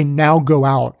 okay, now go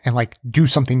out and like do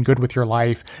something good with your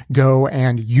life. Go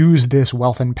and use this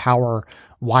wealth and power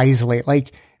wisely.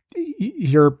 Like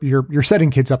you're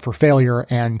setting kids up for failure.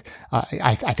 And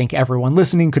I think everyone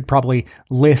listening could probably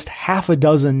list half a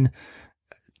dozen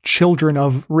children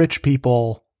of rich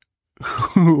people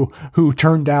who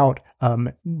turned out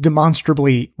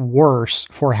demonstrably worse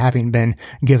for having been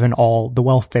given all the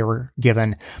wealth they were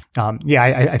given.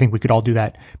 I think we could all do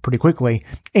that pretty quickly.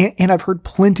 And I've heard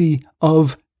plenty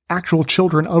of actual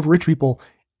children of rich people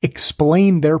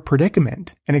explain their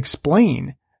predicament and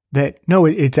explain that, no,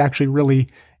 it's actually really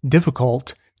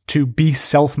difficult to be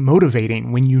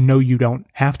self-motivating when you know you don't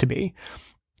have to be.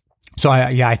 So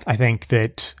I think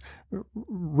that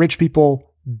rich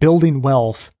people building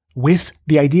wealth with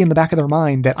the idea in the back of their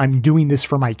mind that I'm doing this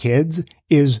for my kids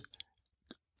is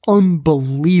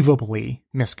unbelievably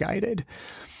misguided.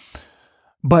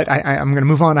 But I'm going to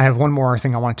move on. I have one more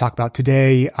thing I want to talk about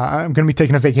today. I'm going to be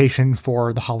taking a vacation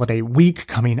for the holiday week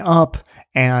coming up,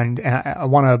 and I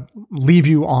want to leave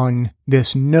you on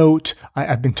this note.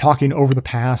 I've been talking over the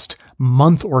past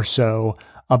month or so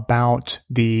about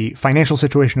the financial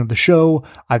situation of the show.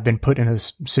 I've been put in a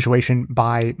situation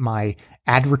by my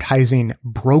advertising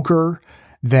broker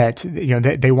that, you know,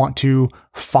 they want to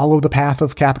follow the path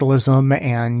of capitalism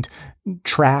and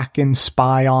track and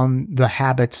spy on the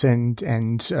habits and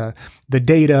the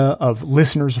data of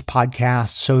listeners of podcasts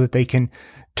so that they can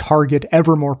target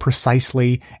ever more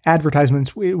precisely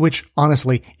advertisements, which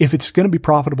honestly, if it's going to be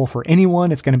profitable for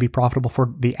anyone, it's going to be profitable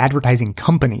for the advertising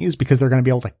companies, because they're going to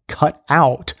be able to cut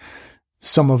out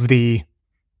some of the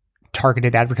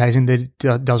targeted advertising that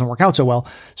doesn't work out so well.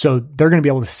 So they're going to be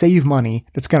able to save money.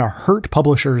 That's going to hurt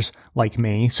publishers like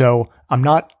me. So I'm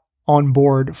not on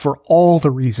board for all the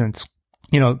reasons.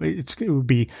 You know, it would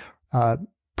be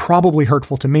probably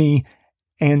hurtful to me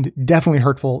and definitely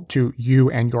hurtful to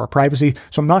you and your privacy.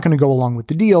 So I'm not going to go along with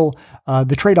the deal.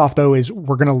 The trade-off, though, is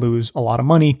we're going to lose a lot of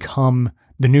money come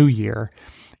the new year.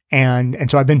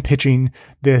 And so I've been pitching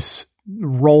this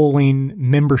rolling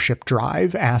membership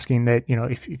drive, asking that, you know,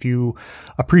 if you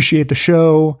appreciate the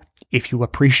show, if you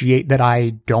appreciate that I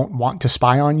don't want to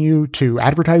spy on you to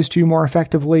advertise to you more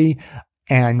effectively,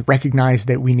 and recognize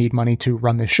that we need money to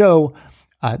run the show,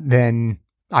 then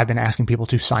I've been asking people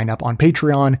to sign up on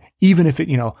Patreon, even if it,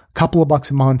 you know, a couple of bucks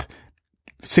a month,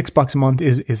 $6 a month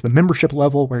is the membership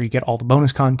level where you get all the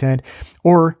bonus content.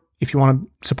 Or if you want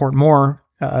to support more,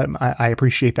 I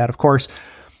appreciate that, of course.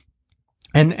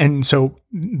 And so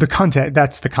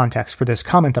that's the context for this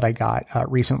comment that I got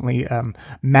recently.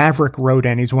 Maverick wrote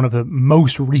in. He's one of the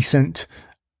most recent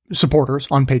supporters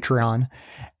on Patreon,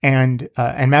 and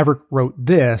Maverick wrote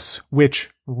this, which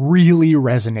really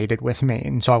resonated with me,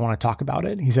 and so I want to talk about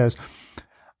it. He says,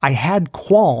 "I had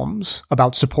qualms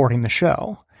about supporting the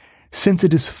show, since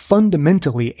it is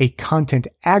fundamentally a content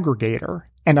aggregator,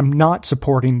 and I'm not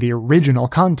supporting the original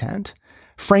content.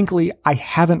 Frankly, I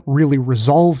haven't really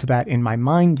resolved that in my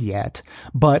mind yet,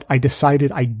 but I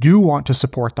decided I do want to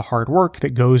support the hard work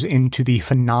that goes into the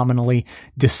phenomenally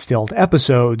distilled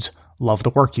episodes. Love the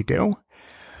work you do."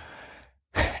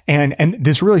 And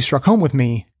this really struck home with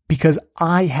me, because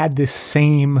I had this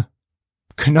same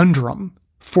conundrum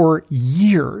for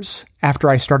years after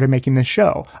I started making this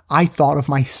show. I thought of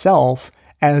myself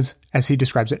as he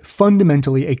describes it,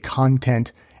 fundamentally a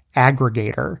content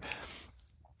aggregator.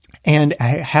 And I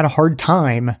had a hard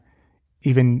time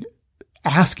even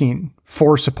asking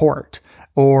for support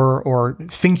or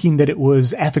thinking that it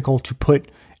was ethical to put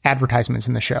advertisements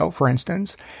in the show, for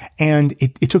instance. And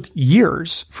it took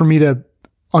years for me to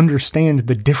understand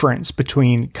the difference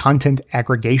between content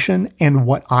aggregation and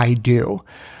what I do.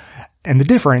 And the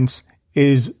difference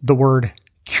is the word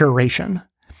curation.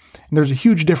 And there's a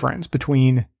huge difference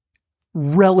between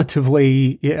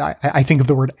relatively, I think of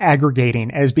the word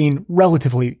aggregating as being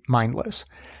relatively mindless.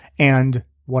 And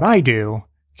what I do,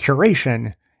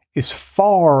 curation, is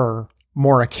far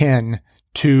more akin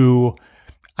to,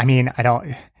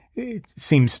 it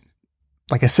seems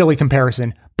like a silly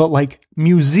comparison, but like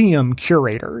museum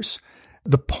curators.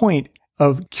 The point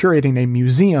of curating a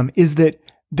museum is that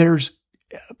there's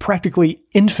practically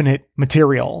infinite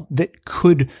material that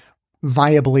could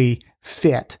viably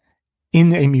fit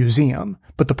in a museum.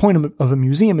 But the point of a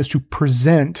museum is to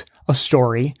present a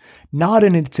story, not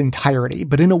in its entirety,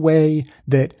 but in a way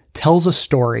that tells a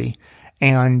story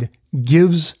and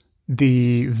gives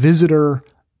the visitor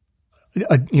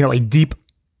a deep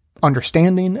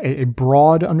understanding, a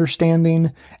broad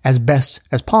understanding as best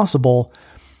as possible,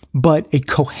 but a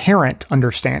coherent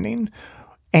understanding.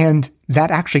 And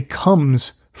that actually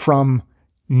comes from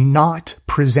not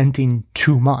presenting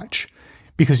too much,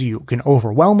 because you can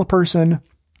overwhelm a person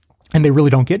and they really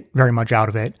don't get very much out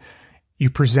of it. You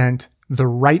present the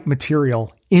right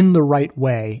material in the right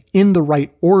way, in the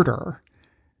right order.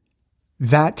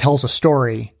 That tells a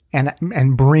story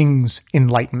and brings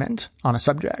enlightenment on a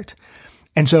subject.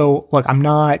 And so, look, I'm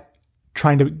not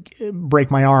trying to break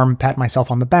my arm, pat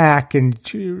myself on the back, and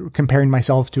comparing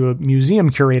myself to a museum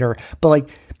curator, but like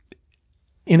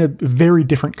in a very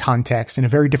different context, in a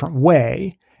very different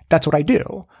way, that's what I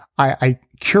do. I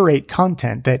curate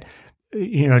content that,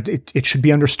 it should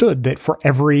be understood that for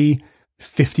every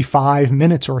 55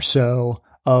 minutes or so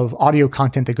of audio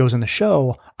content that goes in the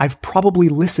show, I've probably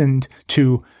listened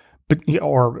to,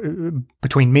 or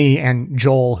between me and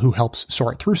Joel, who helps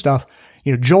sort through stuff,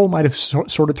 Joel might have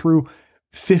sorted through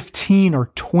 15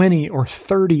 or 20 or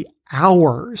 30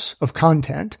 hours of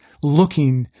content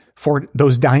looking for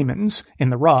those diamonds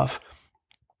in the rough.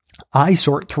 I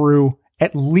sort through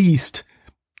at least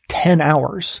 10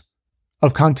 hours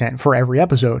of content for every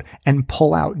episode and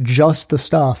pull out just the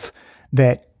stuff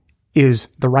that is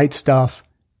the right stuff,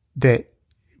 that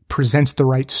presents the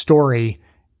right story,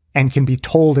 and can be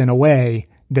told in a way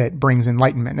that brings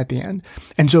enlightenment at the end.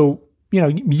 And so,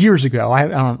 years ago, I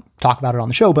don't talk about it on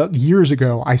the show, but years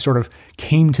ago, I sort of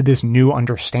came to this new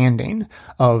understanding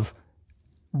of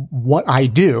what I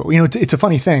do. It's a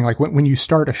funny thing. Like when you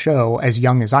start a show as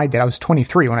young as I did, I was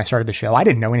 23 when I started the show. I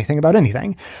didn't know anything about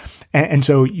anything. And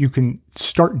so you can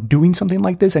start doing something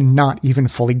like this and not even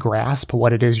fully grasp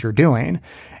what it is you're doing.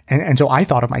 And so I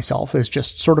thought of myself as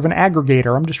just sort of an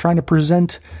aggregator. I'm just trying to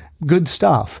present good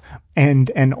stuff.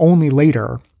 And only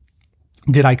later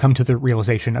did I come to the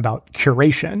realization about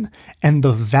curation and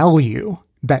the value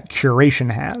that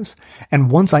curation has.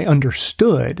 And once I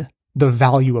understood the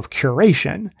value of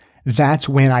curation, that's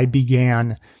when I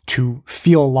began to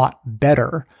feel a lot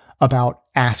better about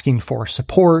asking for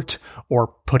support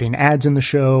or putting ads in the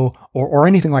show or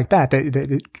anything like that.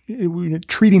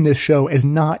 Treating this show as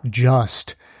not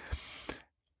just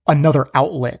another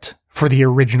outlet for the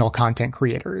original content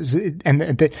creators, and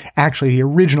that actually the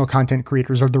original content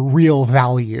creators are the real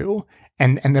value,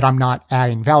 and that I'm not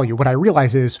adding value. What I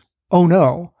realize is, oh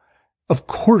no, of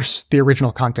course the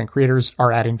original content creators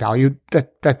are adding value.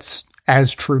 That's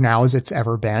as true now as it's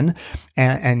ever been.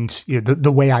 And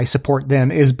the way I support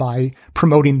them is by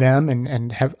promoting them,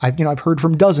 and I've heard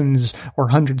from dozens or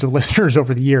hundreds of listeners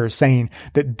over the years saying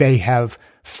that they have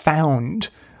found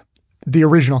the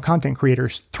original content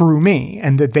creators through me,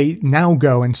 and that they now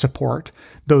go and support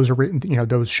those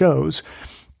shows.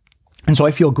 And so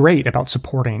I feel great about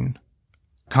supporting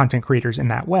content creators in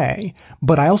that way,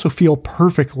 but I also feel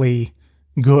perfectly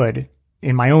good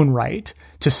in my own right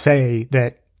to say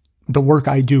that the work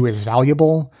I do is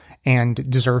valuable and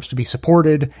deserves to be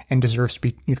supported and deserves to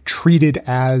be treated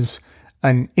as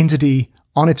an entity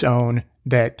on its own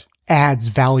that adds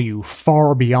value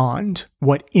far beyond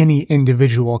what any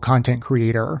individual content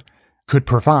creator could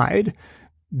provide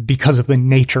because of the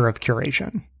nature of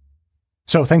curation.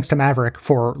 So thanks to Maverick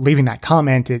for leaving that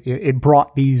comment. It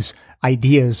brought these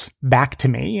ideas back to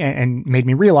me and made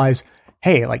me realize,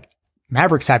 hey, like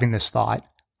Maverick's having this thought.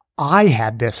 I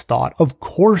had this thought. Of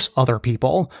course, other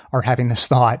people are having this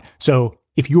thought. So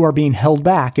if you are being held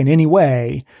back in any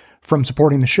way from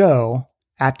supporting the show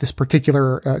at this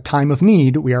particular time of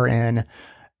need we are in,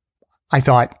 I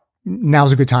thought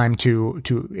now's a good time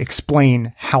to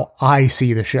explain how I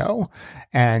see the show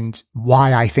and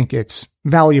why I think it's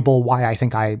valuable, why I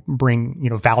think I bring,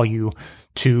 value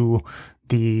to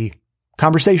the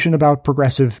conversation about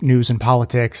progressive news and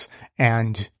politics.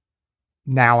 And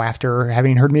now, after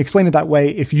having heard me explain it that way,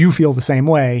 if you feel the same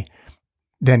way,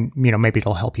 then, maybe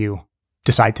it'll help you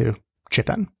decide to chip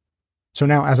in. So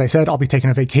now, as I said, I'll be taking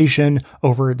a vacation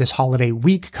over this holiday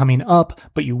week coming up,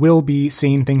 but you will be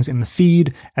seeing things in the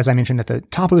feed. As I mentioned at the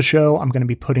top of the show, I'm going to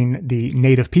be putting the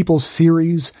Native Peoples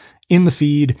series in the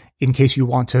feed in case you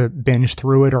want to binge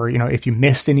through it, or, if you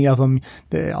missed any of them,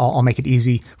 I'll make it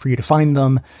easy for you to find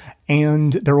them.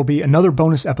 And there will be another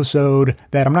bonus episode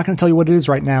that I'm not going to tell you what it is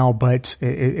right now, but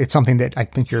it's something that I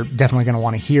think you're definitely going to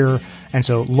want to hear. And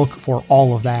so look for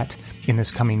all of that in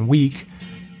this coming week.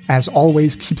 As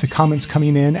always, keep the comments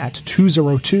coming in at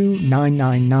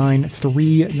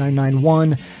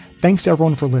 202-999-3991. Thanks to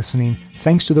everyone for listening.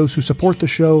 Thanks to those who support the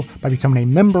show by becoming a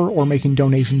member or making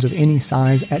donations of any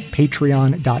size at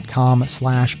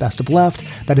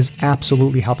patreon.com/bestofleft. That is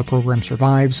absolutely how the program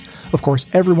survives. Of course,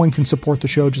 everyone can support the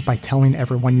show just by telling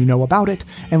everyone you know about it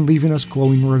and leaving us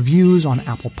glowing reviews on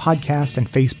Apple Podcasts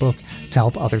and Facebook to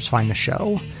help others find the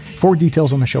show. For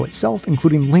details on the show itself,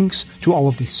 including links to all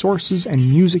of the sources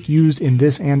and music used in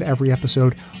this and every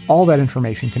episode, all that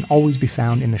information can always be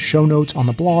found in the show notes on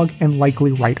the blog and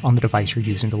likely right on the device you're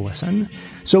using to listen.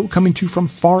 So, coming to you from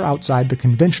far outside the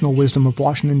conventional wisdom of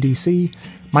Washington, D.C.,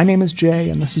 my name is Jay,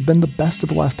 and this has been the Best of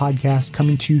the Left podcast,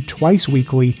 coming to you twice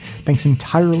weekly, thanks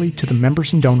entirely to the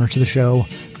members and donors to the show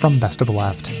from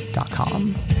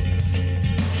bestoftheleft.com.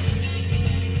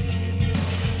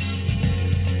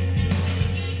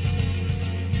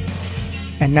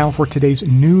 And now for today's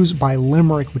News by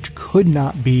Limerick, which could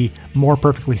not be more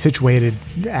perfectly situated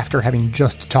after having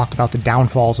just talked about the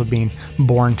downfalls of being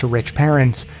born to rich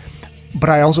parents. But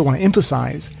I also want to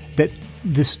emphasize that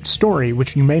this story,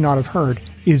 which you may not have heard,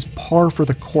 is par for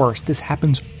the course. This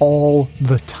happens all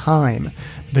the time.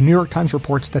 The New York Times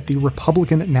reports that the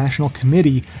Republican National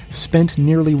Committee spent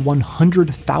nearly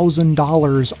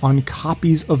 $100,000 on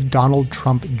copies of Donald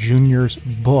Trump Jr.'s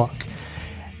book.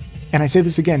 And I say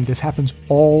this again, this happens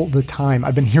all the time.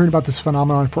 I've been hearing about this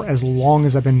phenomenon for as long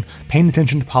as I've been paying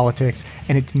attention to politics,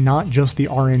 and it's not just the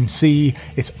RNC,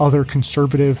 it's other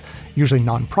conservative, usually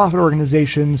nonprofit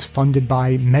organizations funded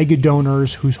by mega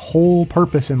donors whose whole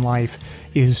purpose in life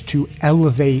is to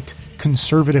elevate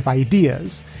conservative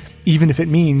ideas, even if it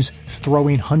means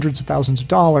throwing hundreds of thousands of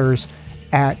dollars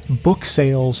at book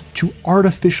sales to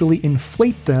artificially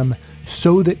inflate them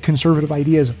so that conservative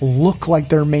ideas look like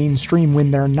they're mainstream when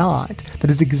they're not.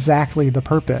 That is exactly the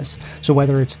purpose. So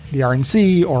whether it's the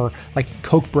RNC or like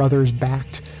Koch brothers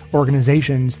backed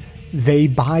organizations, they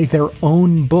buy their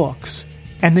own books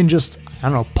and then just,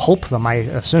 pulp them, I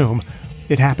assume.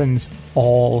 It happens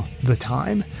all the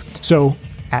time. So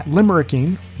at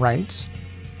Limericking writes,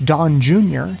 Don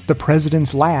Jr., the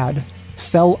president's lad,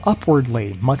 fell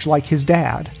upwardly, much like his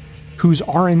dad, whose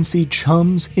RNC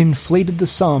chums inflated the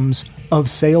sums of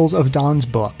sales of Don's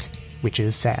book, which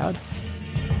is sad.